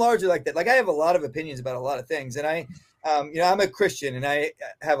I'm largely like that. Like, I have a lot of opinions about a lot of things. And I'm a Christian and I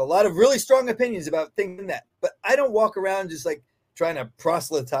have a lot of really strong opinions about things in that, but I don't walk around just like trying to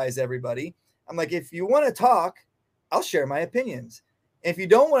proselytize everybody. I'm like, if you want to talk, I'll share my opinions. If you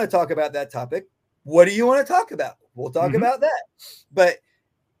don't want to talk about that topic, what do you want to talk about? We'll talk about that. But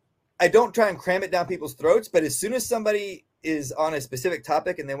I don't try and cram it down people's throats. But as soon as somebody is on a specific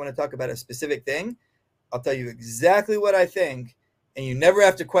topic and they want to talk about a specific thing, I'll tell you exactly what I think. And you never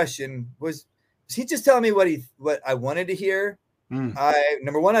have to question, was he just telling me what I wanted to hear?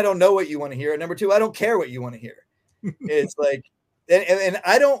 Number one, I don't know what you want to hear. And number two, I don't care what you want to hear. It's like, and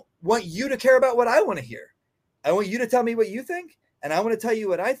I don't want you to care about what I want to hear. I want you to tell me what you think. And I want to tell you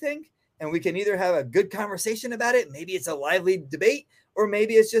what I think. And we can either have a good conversation about it. Maybe it's a lively debate, or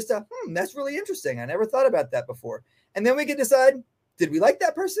maybe it's just that's really interesting. I never thought about that before. And then we can decide, did we like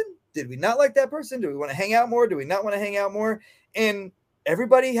that person? Did we not like that person? Do we want to hang out more? Do we not want to hang out more? And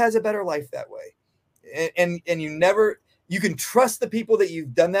everybody has a better life that way. And you can trust the people that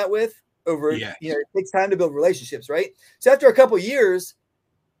you've done that with over, it takes time to build relationships, right? So after a couple of years,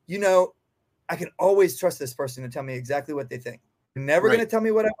 I can always trust this person to tell me exactly what they think. They're never going to tell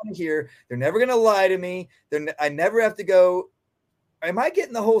me what I want to hear. They're never going to lie to me. I never have to go, am I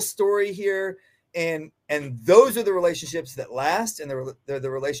getting the whole story here? And those are the relationships that last, and they're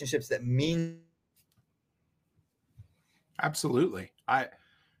the relationships that mean. Absolutely. 100%.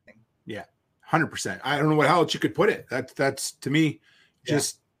 I don't know how else you could put it. That's to me,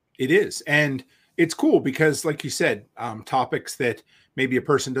 just it is. And it's cool because, like you said, topics that maybe a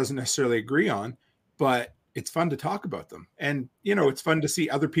person doesn't necessarily agree on, but it's fun to talk about them. And, it's fun to see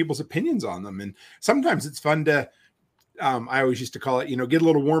other people's opinions on them. And sometimes it's fun to, I always used to call it, get a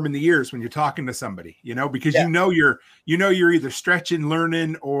little warm in the ears when you're talking to somebody, because you're either stretching,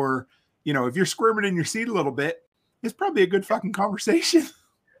 learning, or, if you're squirming in your seat a little bit, it's probably a good fucking conversation.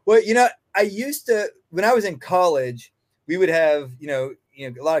 Well, I used to, when I was in college, we would have, a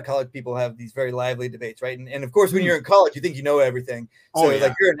lot of college people have these very lively debates, right? And of course, when you're in college, you think you know everything. So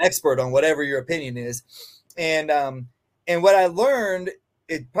like you're an expert on whatever your opinion is. And what I learned,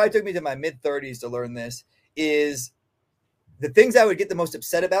 it probably took me to my mid-30s to learn this, is the things I would get the most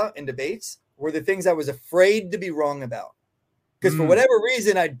upset about in debates were the things I was afraid to be wrong about. Because for whatever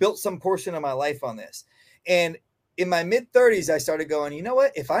reason, I'd built some portion of my life on this. And in my mid-30s, I started going, you know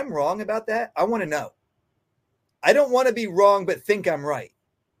what? If I'm wrong about that, I want to know. I don't want to be wrong, but think I'm right.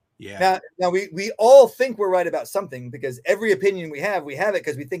 Yeah. Now we all think we're right about something, because every opinion we have it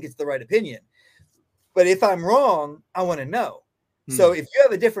because we think it's the right opinion. But if I'm wrong, I want to know. So if you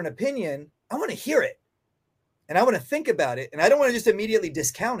have a different opinion, I want to hear it. And I want to think about it. And I don't want to just immediately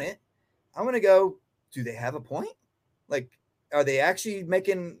discount it. I want to go, do they have a point? Like, are they actually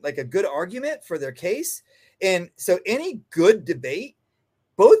making like a good argument for their case? And so any good debate,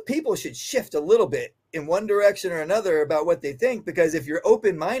 both people should shift a little bit in one direction or another about what they think, because if you're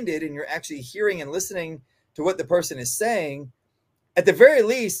open-minded and you're actually hearing and listening to what the person is saying, at the very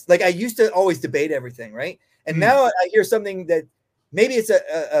least, like I used to always debate everything, right? And now I hear something that maybe it's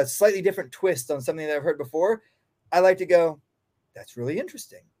a slightly different twist on something that I've heard before. I like to go, that's really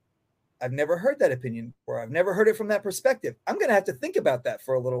interesting. I've never heard that opinion before. I've never heard it from that perspective. I'm going to have to think about that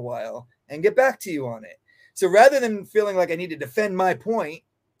for a little while and get back to you on it. So rather than feeling like I need to defend my point,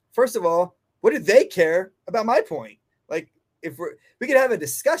 first of all, what do they care about my point? Like, if we could have a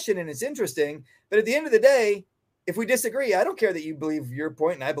discussion and it's interesting, but at the end of the day, if we disagree, I don't care that you believe your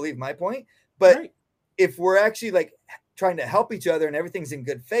point and I believe my point. But if we're actually like trying to help each other and everything's in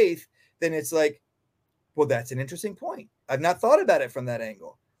good faith, then it's like, well, that's an interesting point. I've not thought about it from that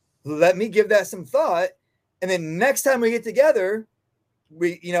angle. Let me give that some thought. And then next time we get together,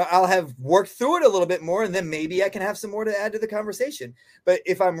 I'll have worked through it a little bit more, and then maybe I can have some more to add to the conversation. But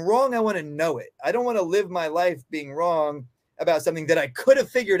if I'm wrong, I want to know it. I don't want to live my life being wrong about something that I could have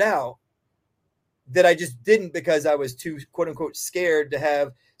figured out that I just didn't because I was too, quote unquote, scared to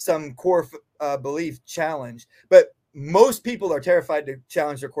have some core belief challenged. But most people are terrified to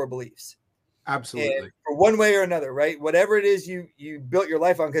challenge their core beliefs. Absolutely. And for one way or another, right? Whatever it is you built your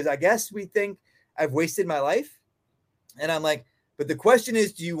life on, because I guess we think I've wasted my life. And I'm like, but the question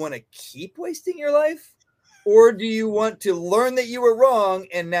is, do you want to keep wasting your life? Or do you want to learn that you were wrong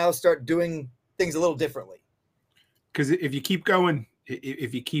and now start doing things a little differently? Because if you keep going,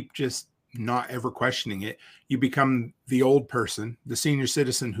 if you keep just not ever questioning it, you become the old person, the senior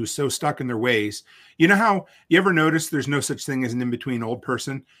citizen who's so stuck in their ways. You know how you ever notice there's no such thing as an in-between old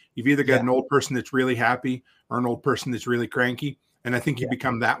person? You've either got an old person that's really happy or an old person that's really cranky. And I think you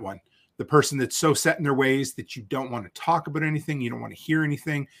become that one, the person that's so set in their ways that you don't want to talk about anything. You don't want to hear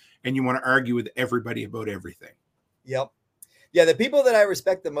anything. And you want to argue with everybody about everything. Yep. Yeah. The people that I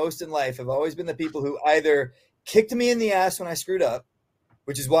respect the most in life have always been the people who either kicked me in the ass when I screwed up,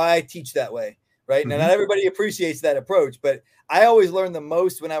 which is why I teach that way, right? Now, not everybody appreciates that approach, but I always learned the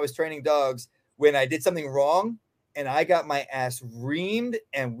most when I was training dogs when I did something wrong and I got my ass reamed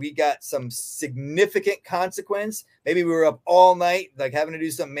and we got some significant consequence. Maybe we were up all night, like having to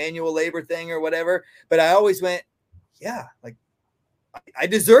do some manual labor thing or whatever. But I always went, yeah, like I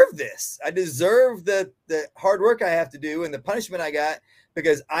deserve this. I deserve the hard work I have to do and the punishment I got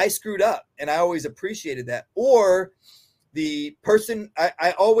because I screwed up. And I always appreciated that. Or the person, I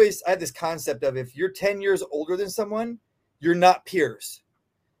have this concept of if you're 10 years older than someone, you're not peers,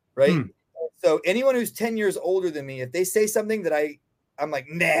 right? So anyone who's 10 years older than me, if they say something that I'm like,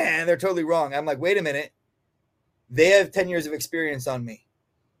 nah, they're totally wrong. I'm like, wait a minute. They have 10 years of experience on me.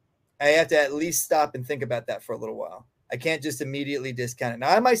 I have to at least stop and think about that for a little while. I can't just immediately discount it. Now,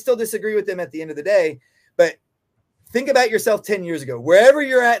 I might still disagree with them at the end of the day, but think about yourself 10 years ago, wherever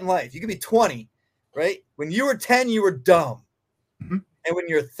you're at in life. You could be 20, right? When you were 10, you were dumb. And when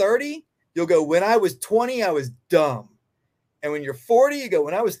you're 30, you'll go, when I was 20, I was dumb. And when you're 40, you go,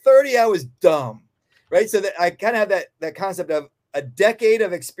 when I was 30, I was dumb, right? So that I kind of have that concept of a decade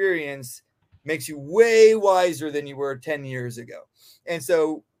of experience makes you way wiser than you were 10 years ago. And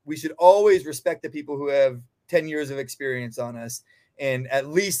so we should always respect the people who have 10 years of experience on us and at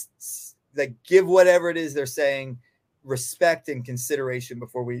least like give whatever it is they're saying respect and consideration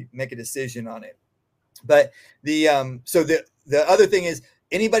before we make a decision on it. But the other thing is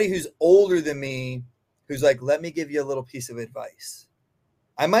anybody who's older than me, who's like, let me give you a little piece of advice.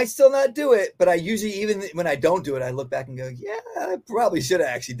 I might still not do it, but I usually, even when I don't do it, I look back and go, yeah, I probably should have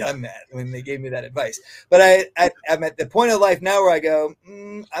actually done that when they gave me that advice. But I'm at the point of life now where I go,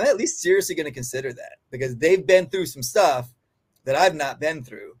 I'm at least seriously going to consider that because they've been through some stuff that I've not been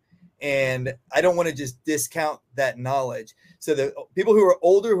through. And I don't want to just discount that knowledge. So the people who are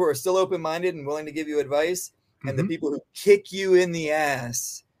older, who are still open-minded and willing to give you advice, and the people who kick you in the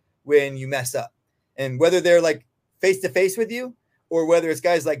ass when you mess up. And whether they're like face-to-face with you, or whether it's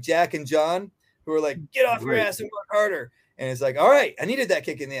guys like Jack and John who are like, get off your ass and work harder. And it's like, all right, I needed that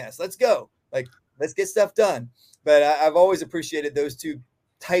kick in the ass. Let's go. Like, let's get stuff done. But I've always appreciated those two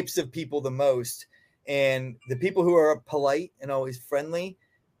types of people the most. And the people who are polite and always friendly,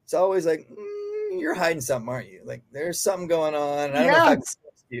 it's always like, you're hiding something, aren't you? Like, there's something going on. And I don't know if I can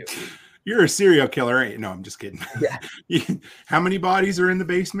trust you. You're a serial killer, ain't you? No, I'm just kidding. Yeah. How many bodies are in the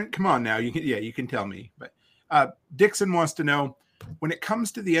basement? Come on now. You can tell me. But Dixon wants to know, when it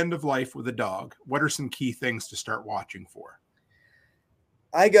comes to the end of life with a dog, what are some key things to start watching for?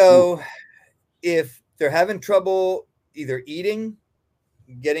 I go, if they're having trouble either eating,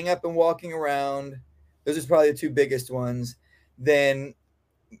 getting up and walking around, those are probably the two biggest ones. Then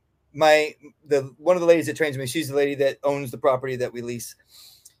one of the ladies that trains me, she's the lady that owns the property that we lease.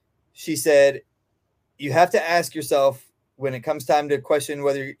 She said, you have to ask yourself when it comes time to question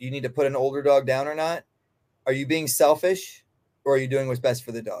whether you need to put an older dog down or not, are you being selfish or are you doing what's best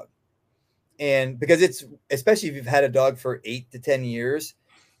for the dog? And because it's, especially if you've had a dog for 8 to 10 years,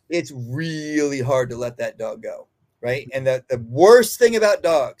 it's really hard to let that dog go. Right. And the worst thing about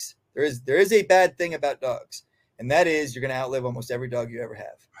dogs, there is a bad thing about dogs. And that is you're going to outlive almost every dog you ever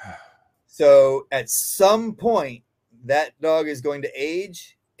have. So at some point that dog is going to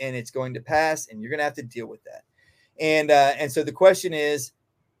age and it's going to pass and you're going to have to deal with that. And so the question is,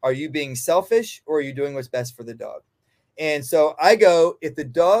 are you being selfish or are you doing what's best for the dog? And so I go, if the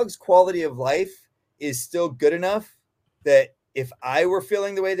dog's quality of life is still good enough that if I were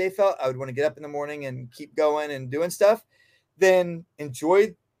feeling the way they felt, I would want to get up in the morning and keep going and doing stuff, then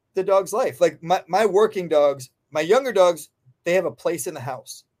enjoy the dog's life. Like my working dogs, my younger dogs, they have a place in the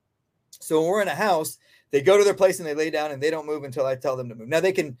house. So when we're in a house, they go to their place and they lay down and they don't move until I tell them to move. Now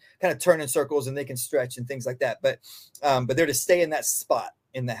they can kind of turn in circles and they can stretch and things like that, but they're to stay in that spot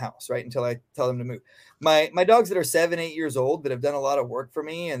in the house, right, until I tell them to move. My dogs that are 7, 8 years old that have done a lot of work for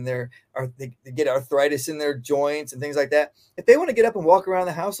me and they get arthritis in their joints and things like that. If they want to get up and walk around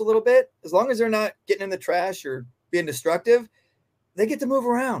the house a little bit, as long as they're not getting in the trash or being destructive, they get to move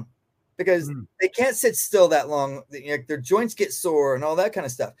around because they can't sit still that long. Their joints get sore and all that kind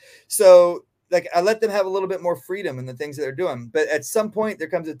of stuff. So like I let them have a little bit more freedom in the things that they're doing. But at some point there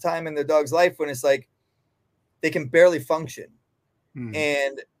comes a time in their dog's life when it's like they can barely function.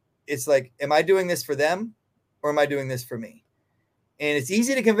 And it's like, am I doing this for them or am I doing this for me? And it's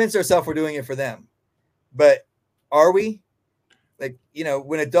easy to convince ourselves we're doing it for them. But are we? Like,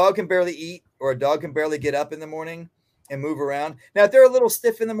 when a dog can barely eat or a dog can barely get up in the morning and move around. Now, if they're a little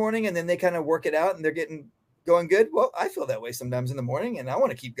stiff in the morning and then they kind of work it out and they're going good, well, I feel that way sometimes in the morning and I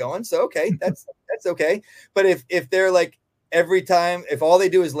want to keep going. So, okay, that's okay. But if they're like every time, if all they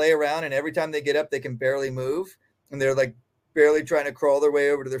do is lay around and every time they get up, they can barely move and they're like barely trying to crawl their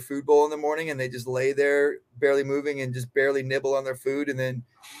way over to their food bowl in the morning and they just lay there barely moving and just barely nibble on their food. And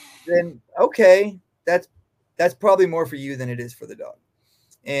then okay, that's probably more for you than it is for the dog.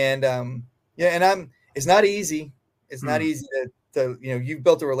 And, it's not easy. It's not easy to you've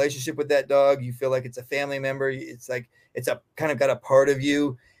built a relationship with that dog. You feel like it's a family member. It's like, it's a kind of got a part of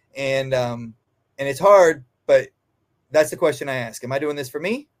you and it's hard, but that's the question I ask. Am I doing this for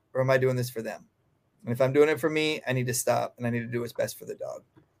me or am I doing this for them? And if I'm doing it for me, I need to stop and I need to do what's best for the dog.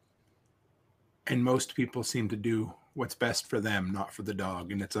 And most people seem to do what's best for them, not for the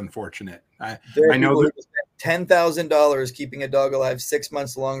dog. And it's unfortunate. I know that $10,000 keeping a dog alive 6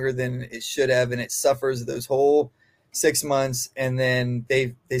 months longer than it should have. And it suffers those whole 6 months. And then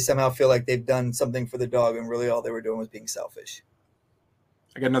they somehow feel like they've done something for the dog. And really all they were doing was being selfish.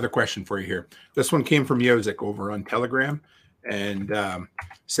 I got another question for you here. This one came from Yozik over on Telegram. And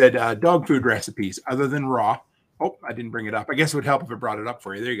said dog food recipes other than raw. Oh, I didn't bring it up. I guess it would help if I brought it up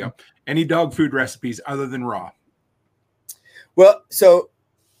for you. There you go. Any dog food recipes other than raw? Well, so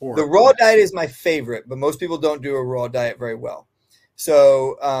the raw diet is my favorite, but most people don't do a raw diet very well.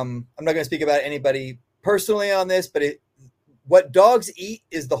 So I'm not going to speak about anybody personally on this, but what dogs eat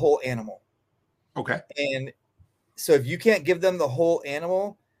is the whole animal. Okay. And so if you can't give them the whole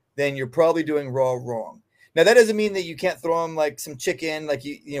animal, then you're probably doing raw wrong. Now, that doesn't mean that you can't throw them like some chicken, like,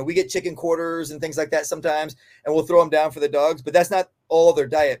 we get chicken quarters and things like that sometimes, and we'll throw them down for the dogs, but that's not all their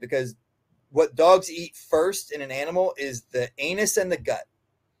diet because what dogs eat first in an animal is the anus and the gut.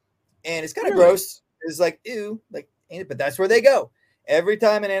 And it's kind of gross. It's like, ew, like, ain't it? But that's where they go. Every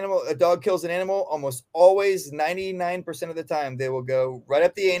time a dog kills an animal, almost always 99% of the time, they will go right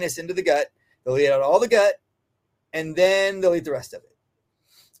up the anus into the gut. They'll eat out all the gut and then they'll eat the rest of it.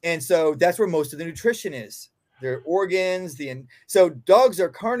 And so that's where most of the nutrition is. Their organs, so dogs are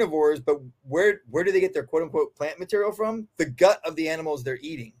carnivores, but where do they get their quote unquote plant material from? The gut of the animals they're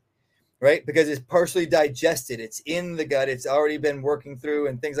eating, right? Because it's partially digested. It's in the gut. It's already been working through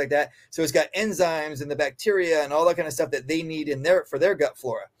and things like that. So it's got enzymes and the bacteria and all that kind of stuff that they need for their gut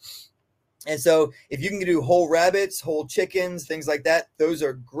flora. And so if you can do whole rabbits, whole chickens, things like that, those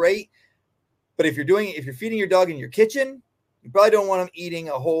are great. But if you're feeding your dog in your kitchen, you probably don't want them eating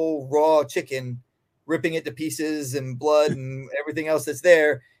a whole raw chicken, ripping it to pieces and blood and everything else that's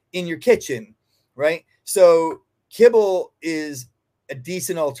there in your kitchen, right? So kibble is a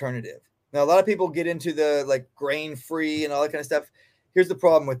decent alternative. Now, a lot of people get into the like grain-free and all that kind of stuff. Here's the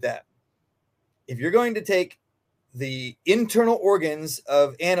problem with that. If you're going to take the internal organs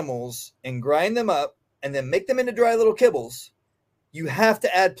of animals and grind them up and then make them into dry little kibbles, you have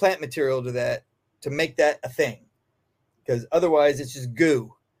to add plant material to that to make that a thing. Because otherwise it's just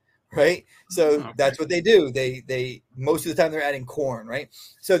goo, right? So that's what they do. They most of the time they're adding corn, right?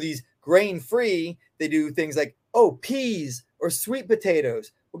 So these grain-free, they do things like, peas or sweet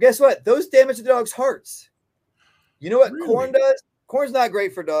potatoes. Well, guess what? Those damage the dog's hearts. You know what corn does? Corn's not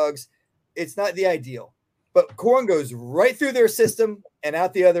great for dogs. It's not the ideal. But corn goes right through their system and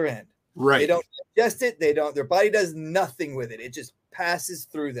out the other end. Right. They don't digest it. Their body does nothing with it. It just passes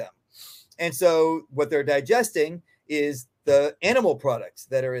through them. And so what they're digesting is the animal products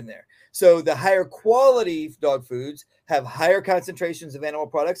that are in there. So the higher quality dog foods have higher concentrations of animal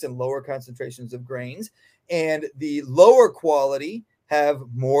products and lower concentrations of grains. And the lower quality have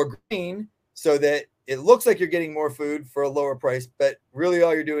more grain so that it looks like you're getting more food for a lower price, but really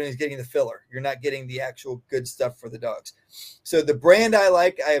all you're doing is getting the filler. You're not getting the actual good stuff for the dogs. So the brand I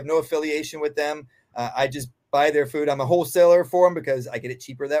like, I have no affiliation with them. I just buy their food. I'm a wholesaler for them because I get it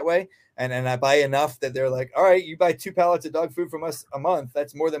cheaper that way. And I buy enough that they're like, all right, you buy 2 pallets of dog food from us a month.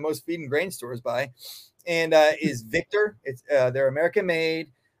 That's more than most feed and grain stores buy. And is Victor. It's they're American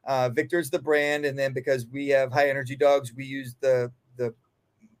made. Victor's the brand. And then because we have high energy dogs, we use the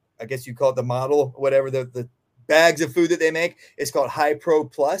I guess you call it the model, whatever the bags of food that they make. It's called High Pro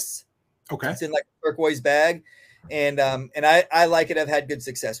Plus. Okay. It's in like a turquoise bag. And I like it. I've had good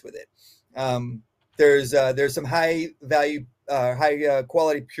success with it. There's some high value, high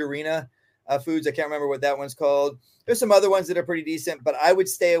quality Purina foods. I can't remember what that one's called. There's some other ones that are pretty decent, but I would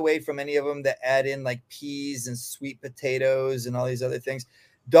stay away from any of them that add in like peas and sweet potatoes and all these other things.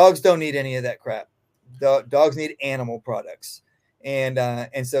 Dogs don't need any of that crap. Dogs need animal products.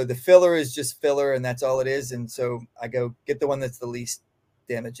 And so the filler is just filler, and that's all it is. And so I go get the one that's the least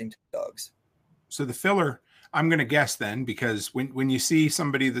damaging to dogs. So the filler, I'm going to guess then, because when you see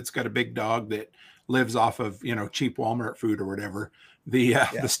somebody that's got a big dog that lives off of, cheap Walmart food or whatever, the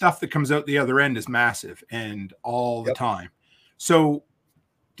stuff that comes out the other end is massive and all the time. So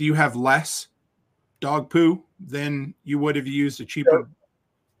do you have less dog poo than you would if you used a cheaper?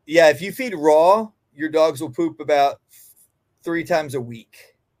 Yeah. If you feed raw, your dogs will poop about 3 times a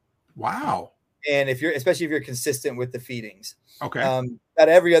week. Wow. And especially if you're consistent with the feedings, okay. About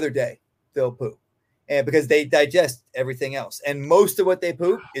every other day they'll poop, and because they digest everything else. And most of what they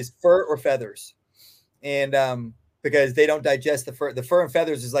poop is fur or feathers. And, because they don't digest the fur and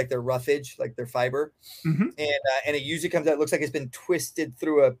feathers is like their roughage, like their fiber. Mm-hmm. And it usually comes out, it looks like it's been twisted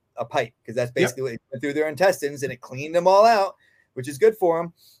through a pipe, because that's basically what it went through their intestines, and it cleaned them all out, which is good for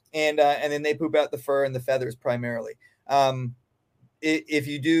them. And then they poop out the fur and the feathers primarily. If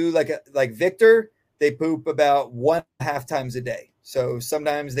you do like Victor, they poop about 1.5 times a day. So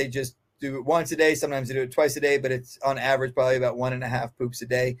sometimes they just do it once a day. Sometimes they do it twice a day, but it's on average probably about 1.5 poops a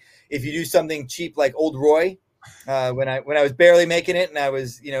day. If you do something cheap like Old Roy, when I was barely making it and I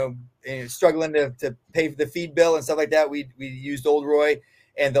was struggling to pay for the feed bill and stuff like that, we used Old Roy,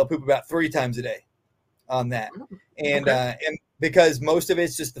 and they'll poop about 3 times a day on that. And and because most of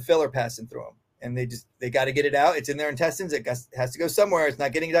it's just the filler passing through them, and they got to get it out. It's in their intestines. It has to go somewhere. It's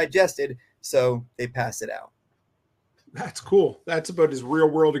not getting digested, so they pass it out. That's cool. That's about as real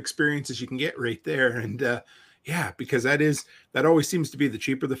world experience as you can get right there. And because that always seems to be the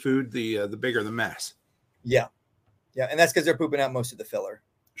cheaper the food, the bigger the mess. Yeah. And that's because they're pooping out most of the filler.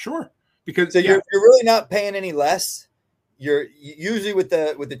 Sure. Because you're really not paying any less. You're usually with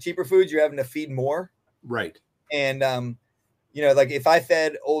the cheaper foods, you're having to feed more. Right. And like if I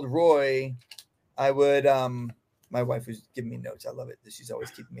fed Old Roy, I would my wife was giving me notes. I love it. She's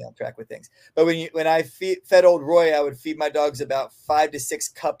always keeping me on track with things. But when I fed Old Roy, I would feed my dogs about 5 to 6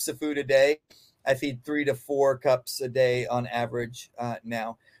 cups of food a day. I feed 3 to 4 cups a day on average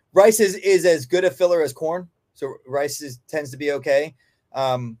now. Rice is as good a filler as corn. So rice tends to be okay.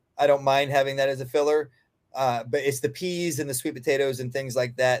 I don't mind having that as a filler. But it's the peas and the sweet potatoes and things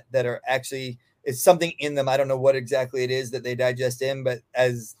like that are actually, it's something in them. I don't know what exactly it is that they digest in, but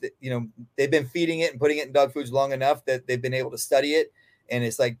they've been feeding it and putting it in dog foods long enough that they've been able to study it. And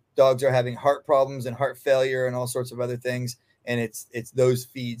it's like dogs are having heart problems and heart failure and all sorts of other things. And it's those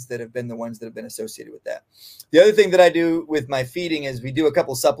feeds that have been the ones that have been associated with that. The other thing that I do with my feeding is we do a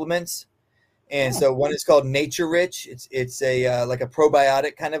couple supplements. And so one is called Nature Rich. It's a like a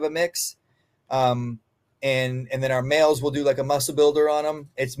probiotic kind of a mix. And then our males will do like a muscle builder on them.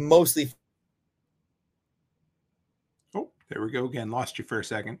 It's mostly. Oh, there we go again. Lost you for a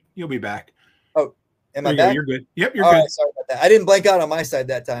second. You'll be back. Oh, am I back? back? You're good. Yep, you're All good. right, sorry about that. I didn't blank out on my side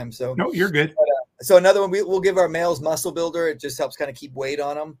that time. So no, you're good. But, so another one, we'll give our males muscle builder. It just helps kind of keep weight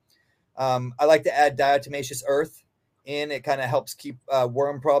on them. I like to add diatomaceous earth in. It kind of helps keep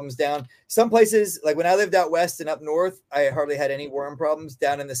worm problems down. Some places, like when I lived out west and up north, I hardly had any worm problems.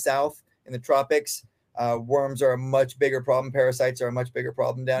 Down in the south, in the tropics, worms are a much bigger problem. Parasites are a much bigger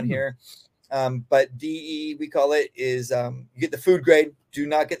problem down here. But DE, we call it, is you get the food grade. Do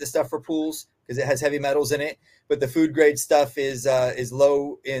not get the stuff for pools because it has heavy metals in it. But the food grade stuff is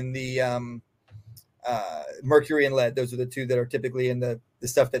low in the mercury and lead. Those are the two that are typically in the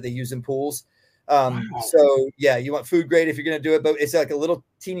stuff that they use in pools. So yeah, you want food grade if you're going to do it, but it's like a little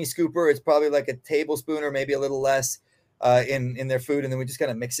teeny scooper. It's probably like a tablespoon or maybe a little less in their food. And then we just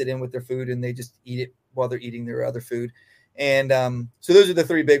kind of mix it in with their food and they just eat it while they're eating their other food. And so those are the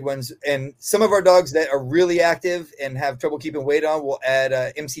 3 big ones. And some of our dogs that are really active and have trouble keeping weight on, we'll add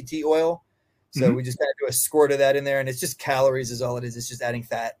MCT oil. So we just kind of do a squirt of that in there, and it's just calories is all it is. It's just adding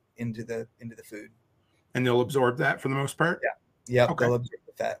fat into the food. And they'll absorb that for the most part? Yeah. Okay. They'll absorb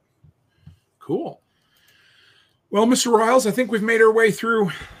the fat. Cool. Well, Mr. Ryals, I think we've made our way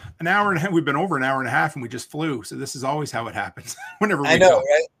through an hour and a half. We've been over an hour and a half and we just flew. So this is always how it happens whenever we I know,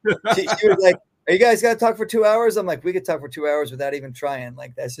 go. right? She was like, "Are you guys got to talk for 2 hours?" I'm like, "We could talk for 2 hours without even trying."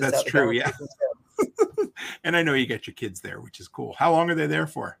 Like that's just That's how true. Yeah. goes. And I know you got your kids there, which is cool. How long are they there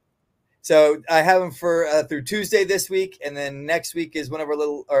for? So I have them for through Tuesday this week, and then next week is one of our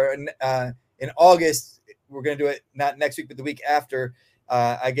little, or in August we're going to do it not next week but the week after.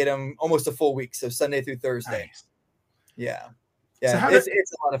 I get them almost a full week, so Sunday through Thursday. Nice. Yeah, So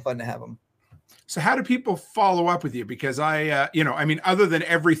it's a lot of fun to have them. So how do people follow up with you? Because I mean, other than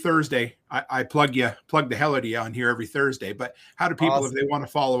every Thursday, I plug the hell out of you on here every Thursday. But how do people, if they want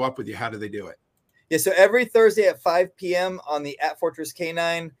to follow up with you, how do they do it? Yeah, so every Thursday at 5 p.m. on the at Fortress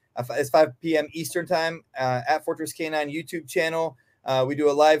K9, it's 5 p.m. Eastern time, at Fortress K9 YouTube channel. We do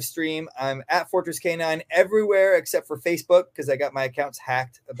a live stream. I'm at Fortress K9 everywhere except for Facebook because I got my accounts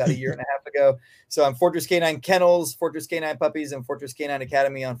hacked about a year and a half ago. So I'm Fortress K9 Kennels, Fortress K9 Puppies, and Fortress K9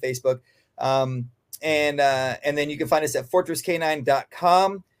 Academy on Facebook. And then you can find us at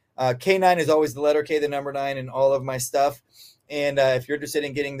fortressk9.com. K9 is always the letter K, the number 9 in all of my stuff. And if you're interested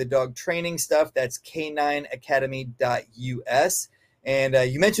in getting the dog training stuff, that's k9academy.us. And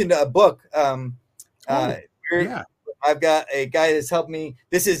you mentioned a book. I've got a guy that's helped me.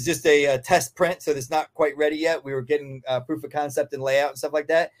 This is just a test print, so it's not quite ready yet. We were getting proof of concept and layout and stuff like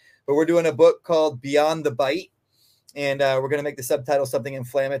that. But we're doing a book called Beyond the Bite. And we're going to make the subtitle something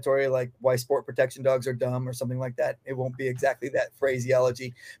inflammatory, like why sport protection dogs are dumb or something like that. It won't be exactly that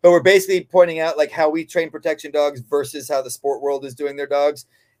phraseology, but we're basically pointing out like how we train protection dogs versus how the sport world is doing their dogs,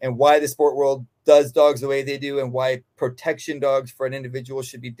 and why the sport world does dogs the way they do, and why protection dogs for an individual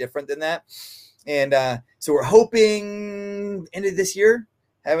should be different than that. And so we're hoping end of this year,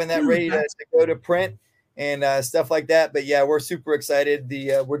 having that ready to go to print and stuff like that. But yeah, we're super excited.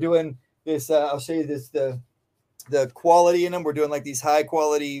 We're doing this. I'll show you this. The quality in them, we're doing like these high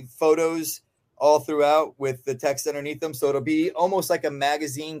quality photos all throughout with the text underneath them. So it'll be almost like a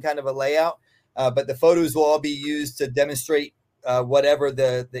magazine kind of a layout, but the photos will all be used to demonstrate whatever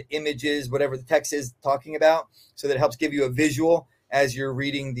the image is, whatever the text is talking about, so that it helps give you a visual as you're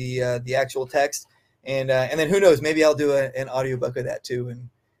reading the actual text. And then who knows, maybe I'll do an audiobook of that too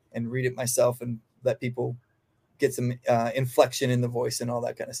and read it myself and let people get some inflection in the voice and all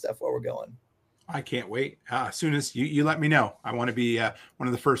that kind of stuff while we're going. I can't wait. As soon as you let me know, I want to be one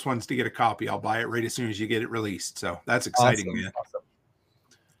of the first ones to get a copy. I'll buy it right as soon as you get it released. So that's exciting, awesome, man. Awesome.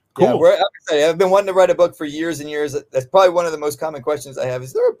 Cool. Yeah, I'm excited. I've been wanting to write a book for years and years. That's probably one of the most common questions I have.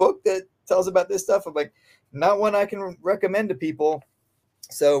 Is there a book that tells about this stuff? I'm like, not one I can recommend to people.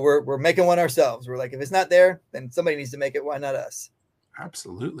 So we're making one ourselves. We're like, if it's not there, then somebody needs to make it. Why not us?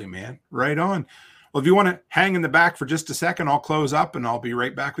 Absolutely, man. Right on. Well, if you want to hang in the back for just a second, I'll close up and I'll be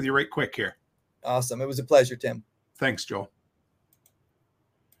right back with you right quick here. Awesome. It was a pleasure, Tim. Thanks, Joel.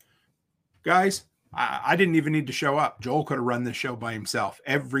 Guys, I didn't even need to show up. Joel could have run this show by himself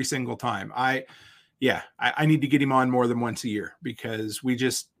every single time. I need to get him on more than once a year because we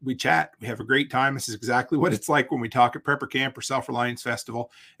chat. We have a great time. This is exactly what it's like when we talk at Prepper Camp or Self-Reliance Festival,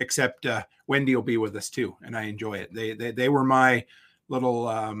 except Wendy will be with us too. And I enjoy it. They were my little,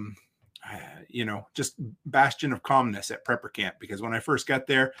 just bastion of calmness at Prepper Camp, because when I first got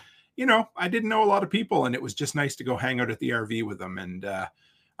there, I didn't know a lot of people, and it was just nice to go hang out at the RV with them. And I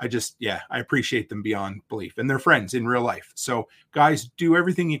appreciate them beyond belief, and they're friends in real life. So guys, do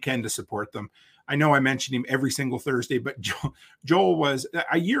everything you can to support them. I know I mentioned him every single Thursday, but Joel was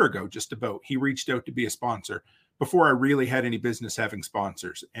a year ago, just about, he reached out to be a sponsor before I really had any business having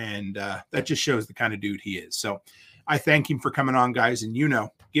sponsors. And that just shows the kind of dude he is. So I thank him for coming on, guys. And,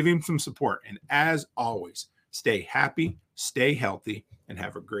 give him some support. And as always, stay happy, stay healthy, and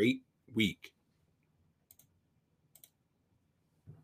have a great week.